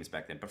beating teams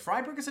back then, but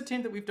Freiburg is a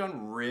team that we've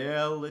done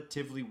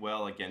relatively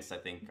well against. I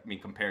think.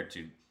 Compared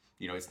to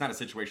it's not a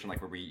situation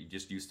like where we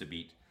just used to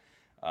beat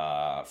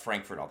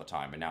Frankfurt all the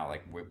time, and now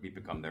like we've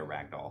become their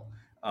ragdoll.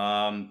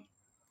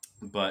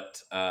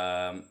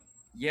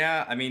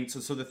 Yeah, I mean,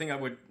 so the thing I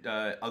would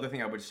other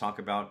thing I would talk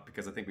about,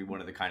 because I think we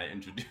wanted to kind of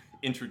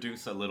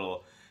introduce a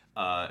little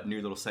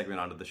new little segment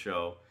onto the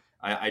show.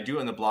 I do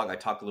on the blog. I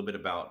talk a little bit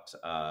about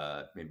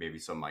maybe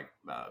some like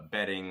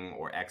betting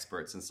or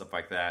experts and stuff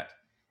like that.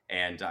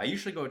 And I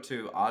usually go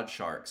to Odd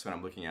Sharks when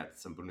I'm looking at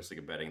some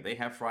Bundesliga betting. They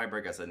have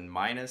Freiburg as a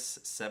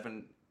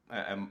 -7,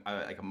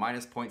 like a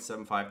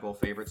 -0.75 goal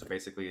favorite, so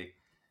basically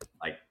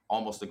like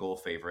almost a goal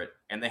favorite.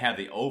 And they have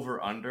the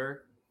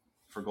over/under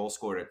for goals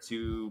scored at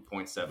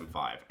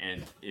 2.75.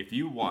 And if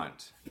you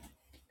want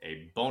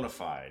a bona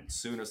fide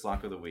Sooners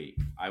lock of the week,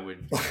 I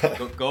would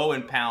go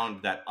and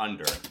pound that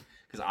under,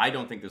 because I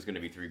don't think there's going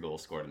to be 3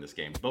 goals scored in this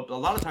game. But a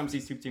lot of times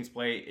these two teams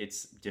play,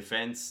 it's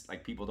defense.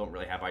 Like, people don't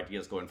really have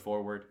ideas going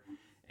forward.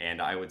 And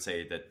I would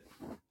say that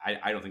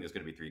I don't think there's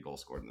going to be 3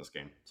 goals scored in this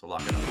game. So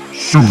lock it up.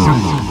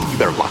 You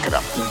better lock it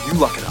up. You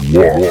lock it up.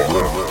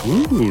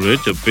 Ooh,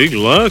 that's a big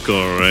lock,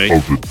 all right.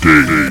 Of the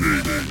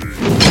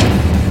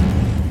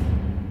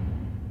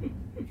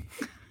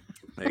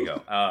There you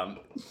go.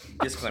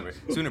 Disclaimer: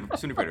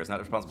 Sooner Breeder is not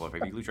responsible if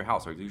you lose your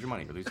house or you lose your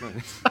money or lose your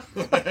money.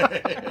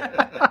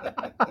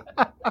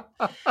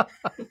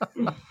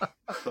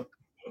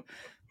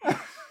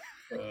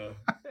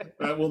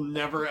 That will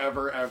never,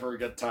 ever, ever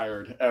get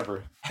tired.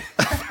 Ever.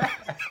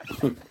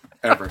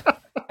 Ever.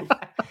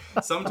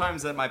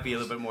 Sometimes that might be a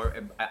little bit more.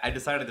 I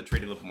decided to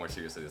treat it a little bit more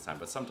seriously this time,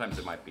 but sometimes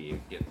it might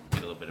be get a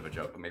little bit of a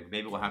joke.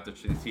 Maybe we'll have to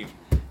see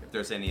if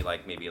there's any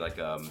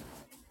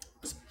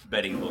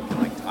betting book in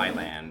like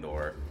Thailand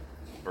or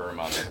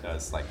Burma that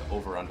does like the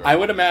over/under. I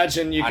would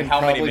imagine you on can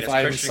how many probably minutes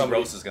find Christian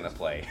somebody. Gross is going to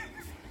play.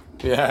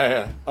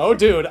 Yeah. Oh,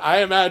 dude,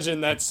 I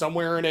imagine that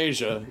somewhere in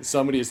Asia,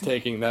 somebody is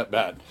taking that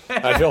bet.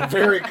 I feel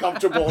very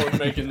comfortable in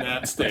making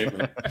that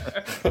statement.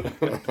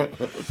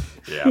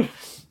 Yeah.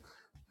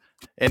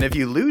 And if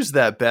you lose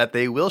that bet,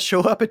 they will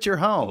show up at your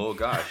home. Oh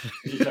gosh.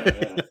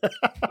 Yeah.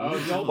 Oh,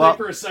 don't Well- think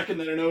for a second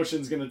that an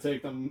ocean's going to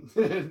take them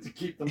to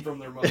keep them from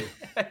their money.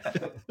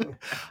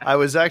 I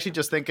was actually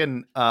just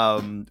thinking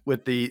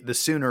with the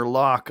Sooner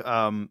lock.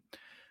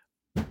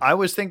 I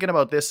was thinking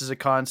about this as a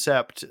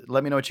concept.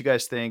 Let me know what you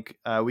guys think.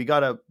 We'd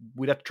have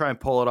to try and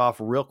pull it off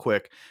real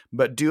quick,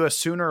 but do a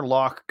Sooner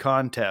lock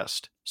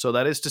contest. So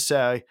that is to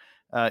say,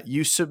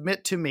 you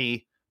submit to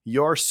me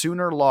your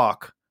Sooner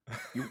lock,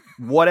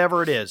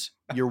 whatever it is,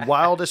 your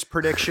wildest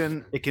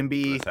prediction. It can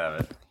be Let's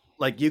have it.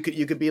 like you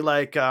could be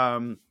like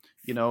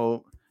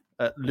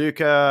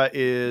Luca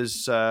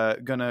is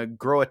gonna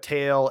grow a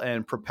tail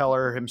and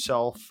propeller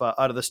himself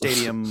out of the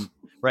stadium.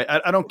 Right.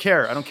 I don't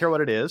care. I don't care what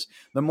it is.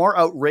 The more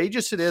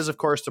outrageous it is, of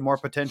course, the more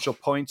potential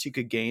points you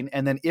could gain.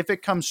 And then if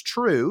it comes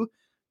true,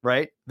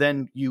 right,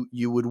 then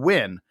you would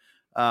win.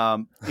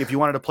 If you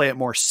wanted to play it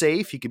more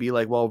safe, you could be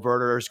like, well,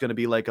 Werder is going to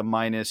be like a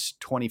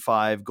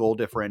 -25 goal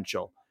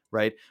differential.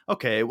 Right.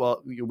 Okay.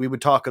 Well, we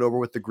would talk it over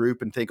with the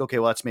group and think, okay,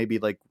 well, that's maybe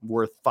like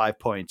worth 5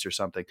 points or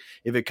something.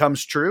 If it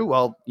comes true,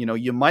 well,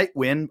 you might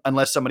win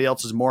unless somebody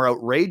else's more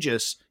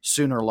outrageous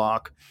Sooner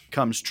lock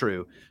comes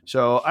true.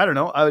 So I don't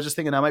know. I was just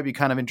thinking that might be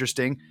kind of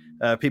interesting.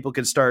 People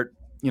could start,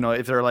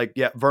 if they're like,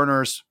 yeah,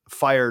 Werner's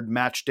fired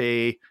match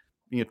day,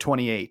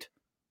 28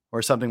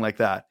 or something like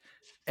that.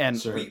 And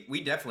Sure.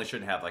 We definitely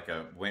should have like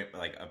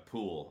a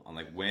pool on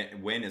like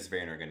when is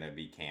Werner going to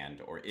be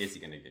canned, or is he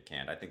going to get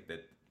canned? I think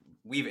that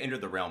we've entered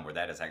the realm where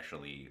that is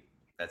actually,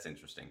 that's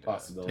interesting to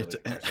Possibility.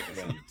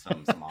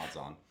 some odds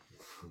on.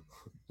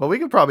 well, we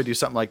could probably do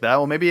something like that.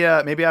 Well, maybe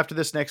after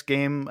this next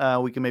game,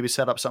 we can maybe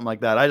set up something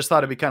like that. I just thought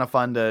it'd be kind of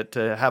fun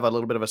to have a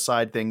little bit of a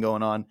side thing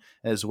going on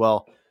as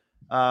well.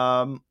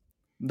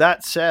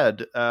 That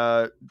said,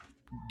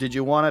 did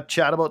you want to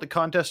chat about the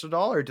contest at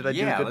all, or did I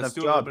do a good enough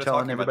job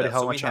telling everybody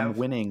how much I'm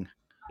winning?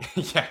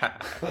 Yeah.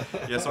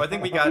 So I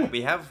think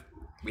we have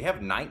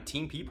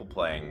 19 people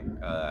playing.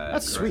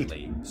 That's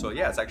currently. So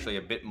yeah, it's actually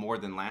a bit more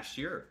than last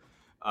year.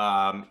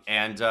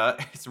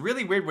 It's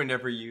really weird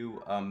whenever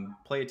you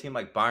play a team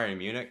like Bayern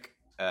Munich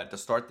to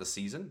start the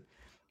season.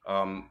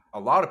 A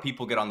lot of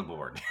people get on the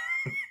board.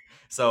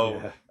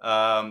 So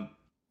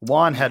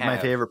Juan had my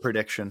favorite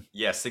prediction.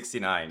 yeah,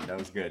 69. That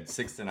was good.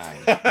 69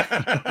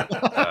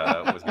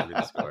 was going to be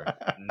the score.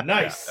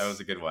 Nice. Yeah, that was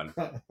a good one.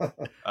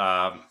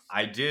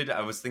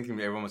 I was thinking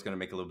everyone was going to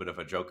make a little bit of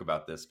a joke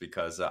about this,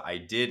 because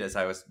as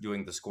I was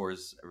doing the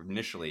scores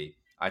initially,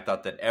 I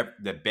thought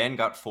that Ben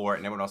got 4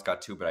 and everyone else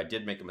got 2, but I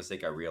did make a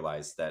mistake. I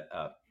realized that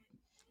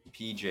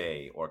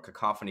PJ or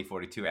Cacophony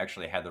 42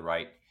 actually had the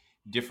right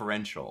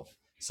differential.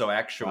 So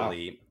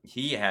actually,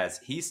 he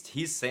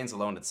stands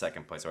alone at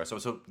second place. All right,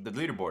 so the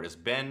leaderboard is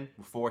Ben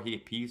 4.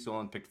 He's the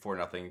one picked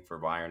 4-0 for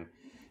Bayern.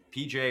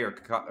 PJ or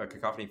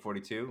Cacophony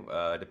 42,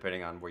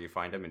 depending on where you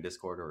find him in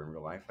Discord or in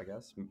real life, I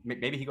guess.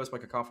 Maybe he goes by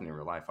Cacophony in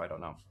real life. I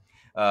don't know.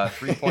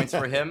 3 points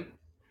for him,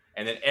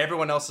 and then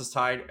everyone else is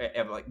tied.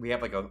 We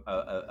have like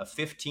a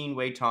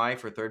 15-way tie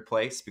for third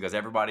place, because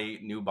everybody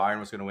knew Bayern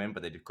was going to win,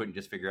 but they couldn't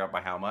just figure out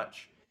by how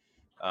much.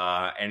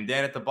 And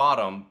then at the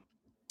bottom,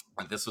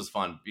 This was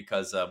fun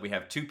because we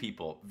have two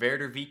people.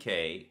 Werder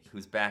VK,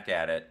 who's back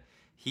at it.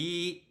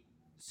 He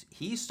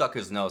stuck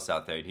his nose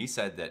out there. And he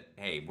said that,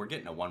 hey, we're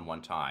getting a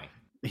 1-1 tie.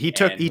 He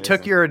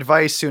took your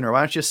advice sooner.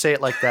 Why don't you say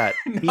it like that?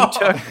 No.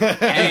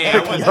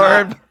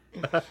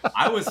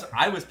 I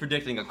was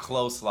predicting a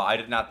close loss. I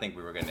did not think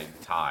we were going to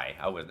tie.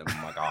 Oh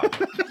my god.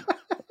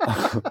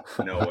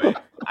 No way.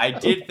 I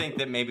did think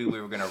that maybe we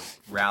were going to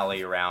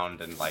rally around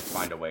and like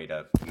find a way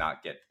to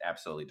not get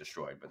absolutely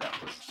destroyed, but that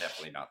was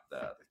definitely not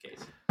the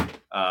case.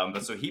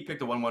 But so he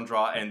picked a 1-1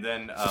 draw, and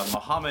then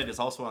Mohammed is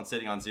also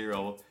sitting on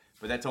 0.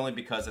 But that's only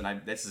because,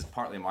 this is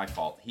partly my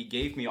fault, he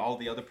gave me all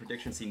the other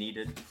predictions he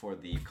needed for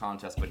the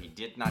contest, but he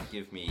did not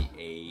give me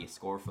a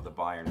score for the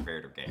Bayern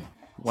Werder game.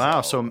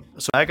 Wow, so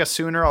Mega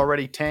Sooner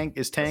already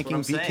tanking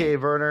VK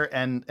saying. Werner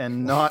and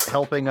not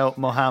helping out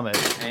Mohammed.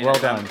 Well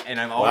done.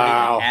 I'm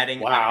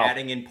already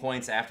adding in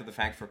points after the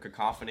fact for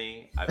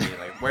cacophony. I mean,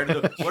 like, where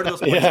do those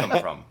points come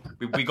from?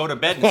 We go to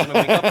bed and suddenly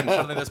wake up and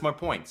suddenly there's more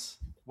points.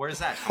 Where is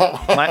that come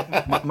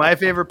from? My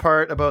favorite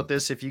part about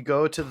this, if you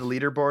go to the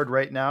leaderboard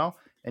right now,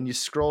 and you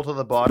scroll to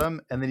the bottom,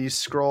 and then you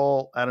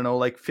scroll, I don't know,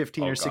 like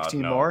 15 or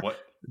 16 more. What?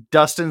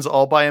 Dustin's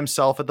all by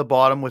himself at the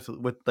bottom with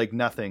like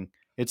nothing.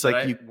 It's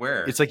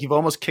Where? It's like you've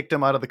almost kicked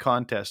him out of the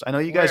contest. I know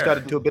you guys got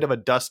into a bit of a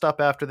dust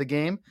up after the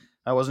game.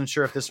 I wasn't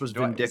sure if this was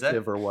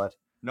vindictive or what.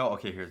 No,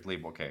 okay, here's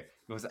leave. Okay.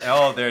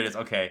 Oh, there it is.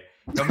 Okay.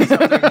 No, he's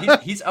up there.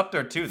 He's up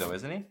there too, though,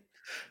 isn't he?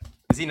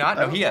 Is he not?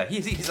 No,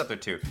 he's up there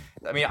too.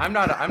 I mean, I'm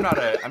not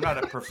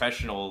a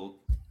professional,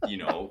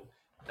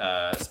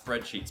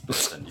 spreadsheets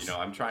person.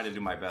 I'm trying to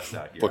do my best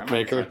out here.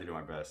 Bookmaker. I'm trying to do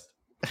my best.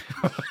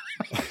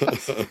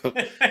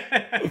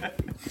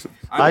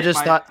 I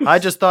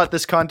just thought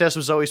this contest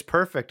was always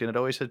perfect, and it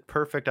always had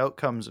perfect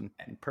outcomes and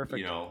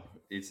perfect.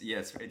 It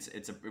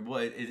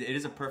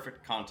is a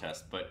perfect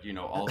contest, but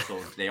also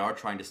they are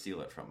trying to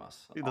steal it from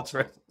us. That's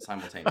right.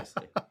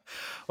 Simultaneously.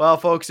 Well,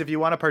 folks, if you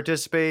want to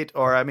participate,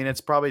 or I mean,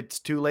 it's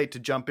too late to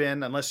jump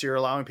in unless you're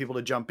allowing people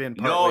to jump in.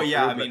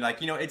 I mean,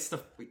 like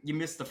you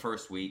missed the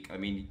first week. I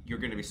mean, you're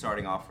going to be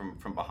starting off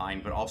from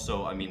behind, but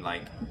also, I mean,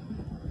 like.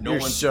 You're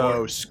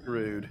so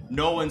screwed.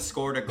 No one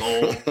scored a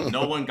goal.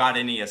 No one got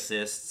any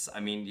assists.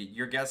 I mean,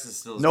 your guess is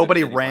still.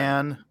 Nobody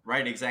ran.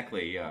 Right,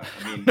 exactly. Yeah.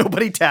 I mean,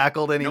 nobody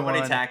tackled anyone.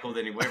 Right,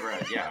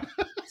 yeah.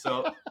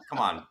 So come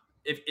on.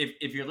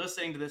 If you're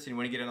listening to this and you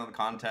want to get in on the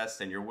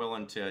contest and you're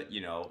willing to,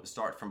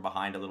 start from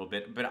behind a little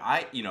bit, but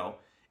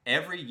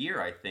every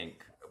year I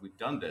think we've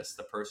done this.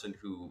 The person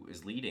who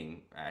is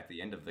leading at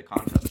the end of the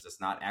contest does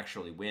not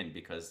actually win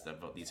because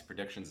of these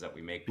predictions that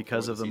we make.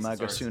 Because of the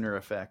Mega Sooner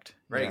effect.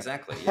 Right, yeah.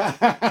 Exactly. Yeah,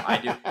 I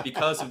do.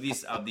 Because of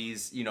these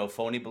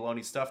phony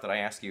baloney stuff that I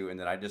ask you, and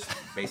then I just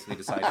basically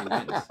decide who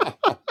wins.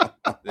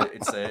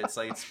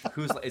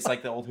 It's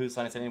like the old Who's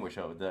Line It's Anyway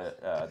show.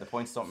 The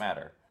points don't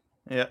matter.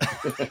 Yeah.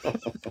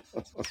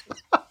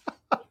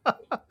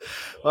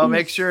 Well,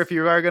 make sure if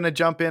you are going to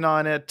jump in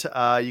on it,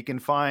 you can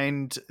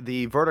find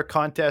the Werder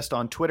Contest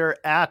on Twitter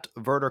at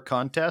Werder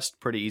Contest.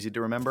 Pretty easy to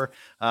remember.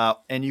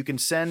 And you can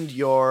send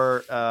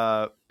your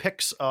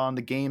picks on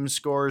the game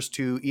scores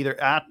to either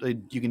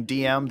you can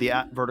DM the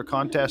at Werder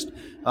Contest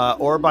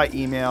or by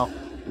email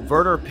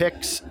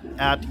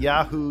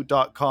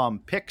werderpicks@yahoo.com.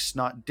 Picks,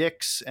 not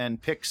dicks,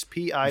 and picks,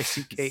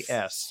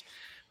 Picks.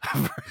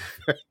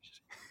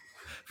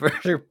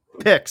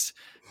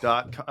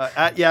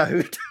 werderpicks.at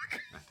yahoo.com.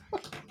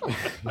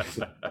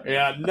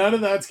 Yeah, none of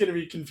that's going to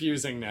be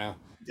confusing now.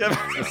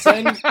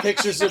 Send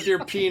pictures of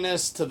your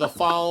penis to the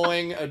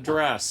following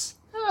address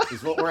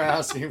is what we're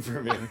asking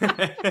from you.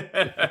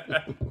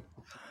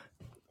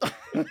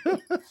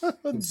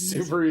 It's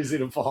super easy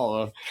to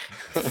follow.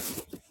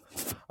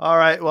 All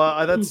right,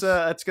 well,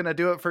 that's going to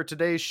do it for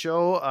today's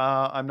show.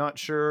 I'm not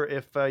sure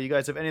if you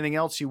guys have anything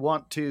else you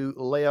want to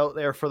lay out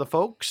there for the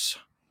folks.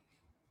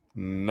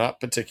 Not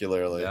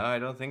particularly. No, I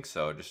don't think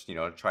so. Just,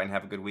 try and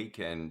have a good week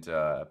and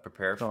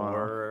prepare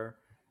for,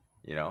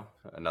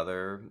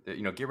 another,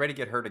 get ready to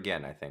get hurt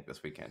again, I think,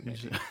 this weekend.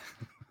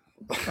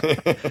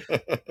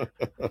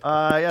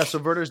 So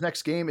Werder's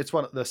next game, it's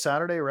the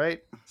Saturday,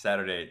 right?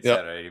 Saturday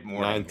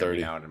morning.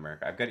 9:30 now in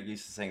America. I've got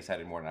used to saying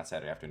Saturday morning, not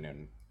Saturday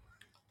afternoon.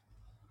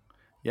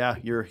 Yeah,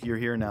 you're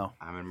here now.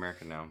 I'm in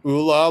America now.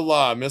 Ooh la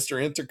la,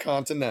 Mr.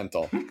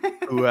 Intercontinental.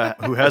 Who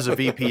has a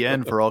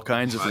VPN for all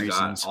kinds of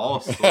reasons.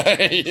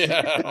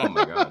 Yeah. Oh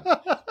my god.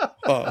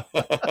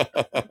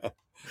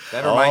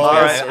 That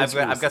reminds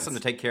me, I've got something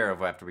to take care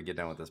of after we get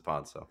done with this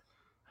pod. So,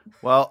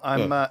 well,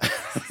 I'm. Bet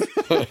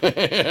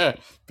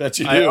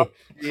you do.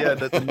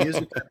 The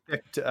music I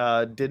picked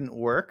didn't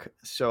work,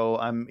 so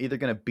I'm either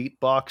going to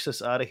beatbox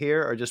us out of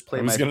here or just play.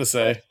 I was going to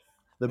say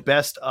the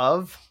best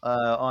of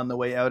on the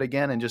way out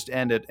again and just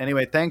end it.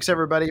 Anyway, thanks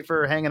everybody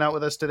for hanging out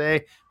with us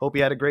today. Hope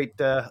you had a great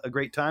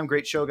time.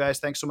 Great show, guys.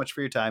 Thanks so much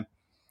for your time.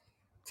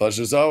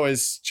 Pleasure as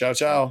always. Ciao,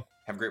 ciao.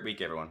 Have a great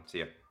week, everyone. See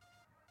ya.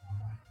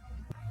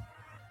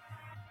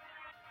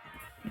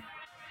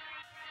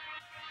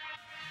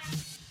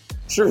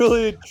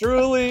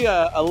 Truly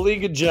a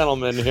league of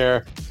gentlemen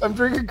here. I'm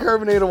drinking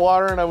carbonated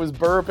water and I was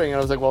burping and I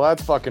was like, well,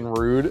 that's fucking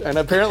rude. And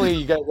apparently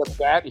you guys have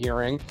that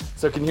hearing,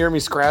 so can hear me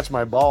scratch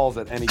my balls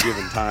at any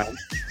given time.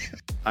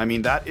 I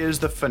mean, that is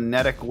the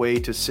phonetic way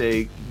to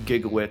say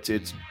gigglewits.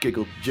 It's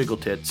jiggle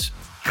tits.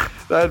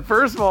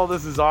 First of all,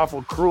 this is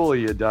awful cruel of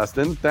you,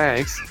 Dustin.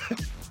 Thanks.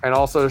 And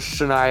also,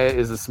 Shania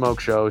is a smoke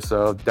show,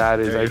 so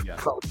that is, I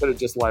probably could have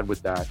just led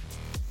with that.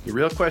 The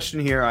real question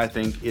here, I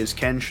think, is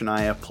can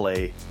Shania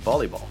play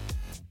volleyball?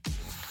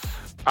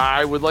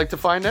 I would like to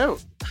find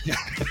out.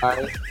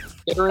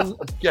 Get her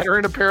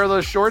in a pair of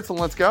those shorts and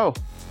let's go.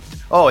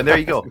 Oh, and there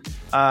you go.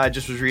 I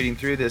just was reading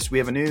through this. We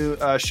have a new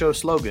show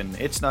slogan.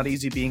 It's not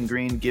easy being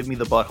green. Give me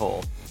the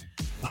butthole.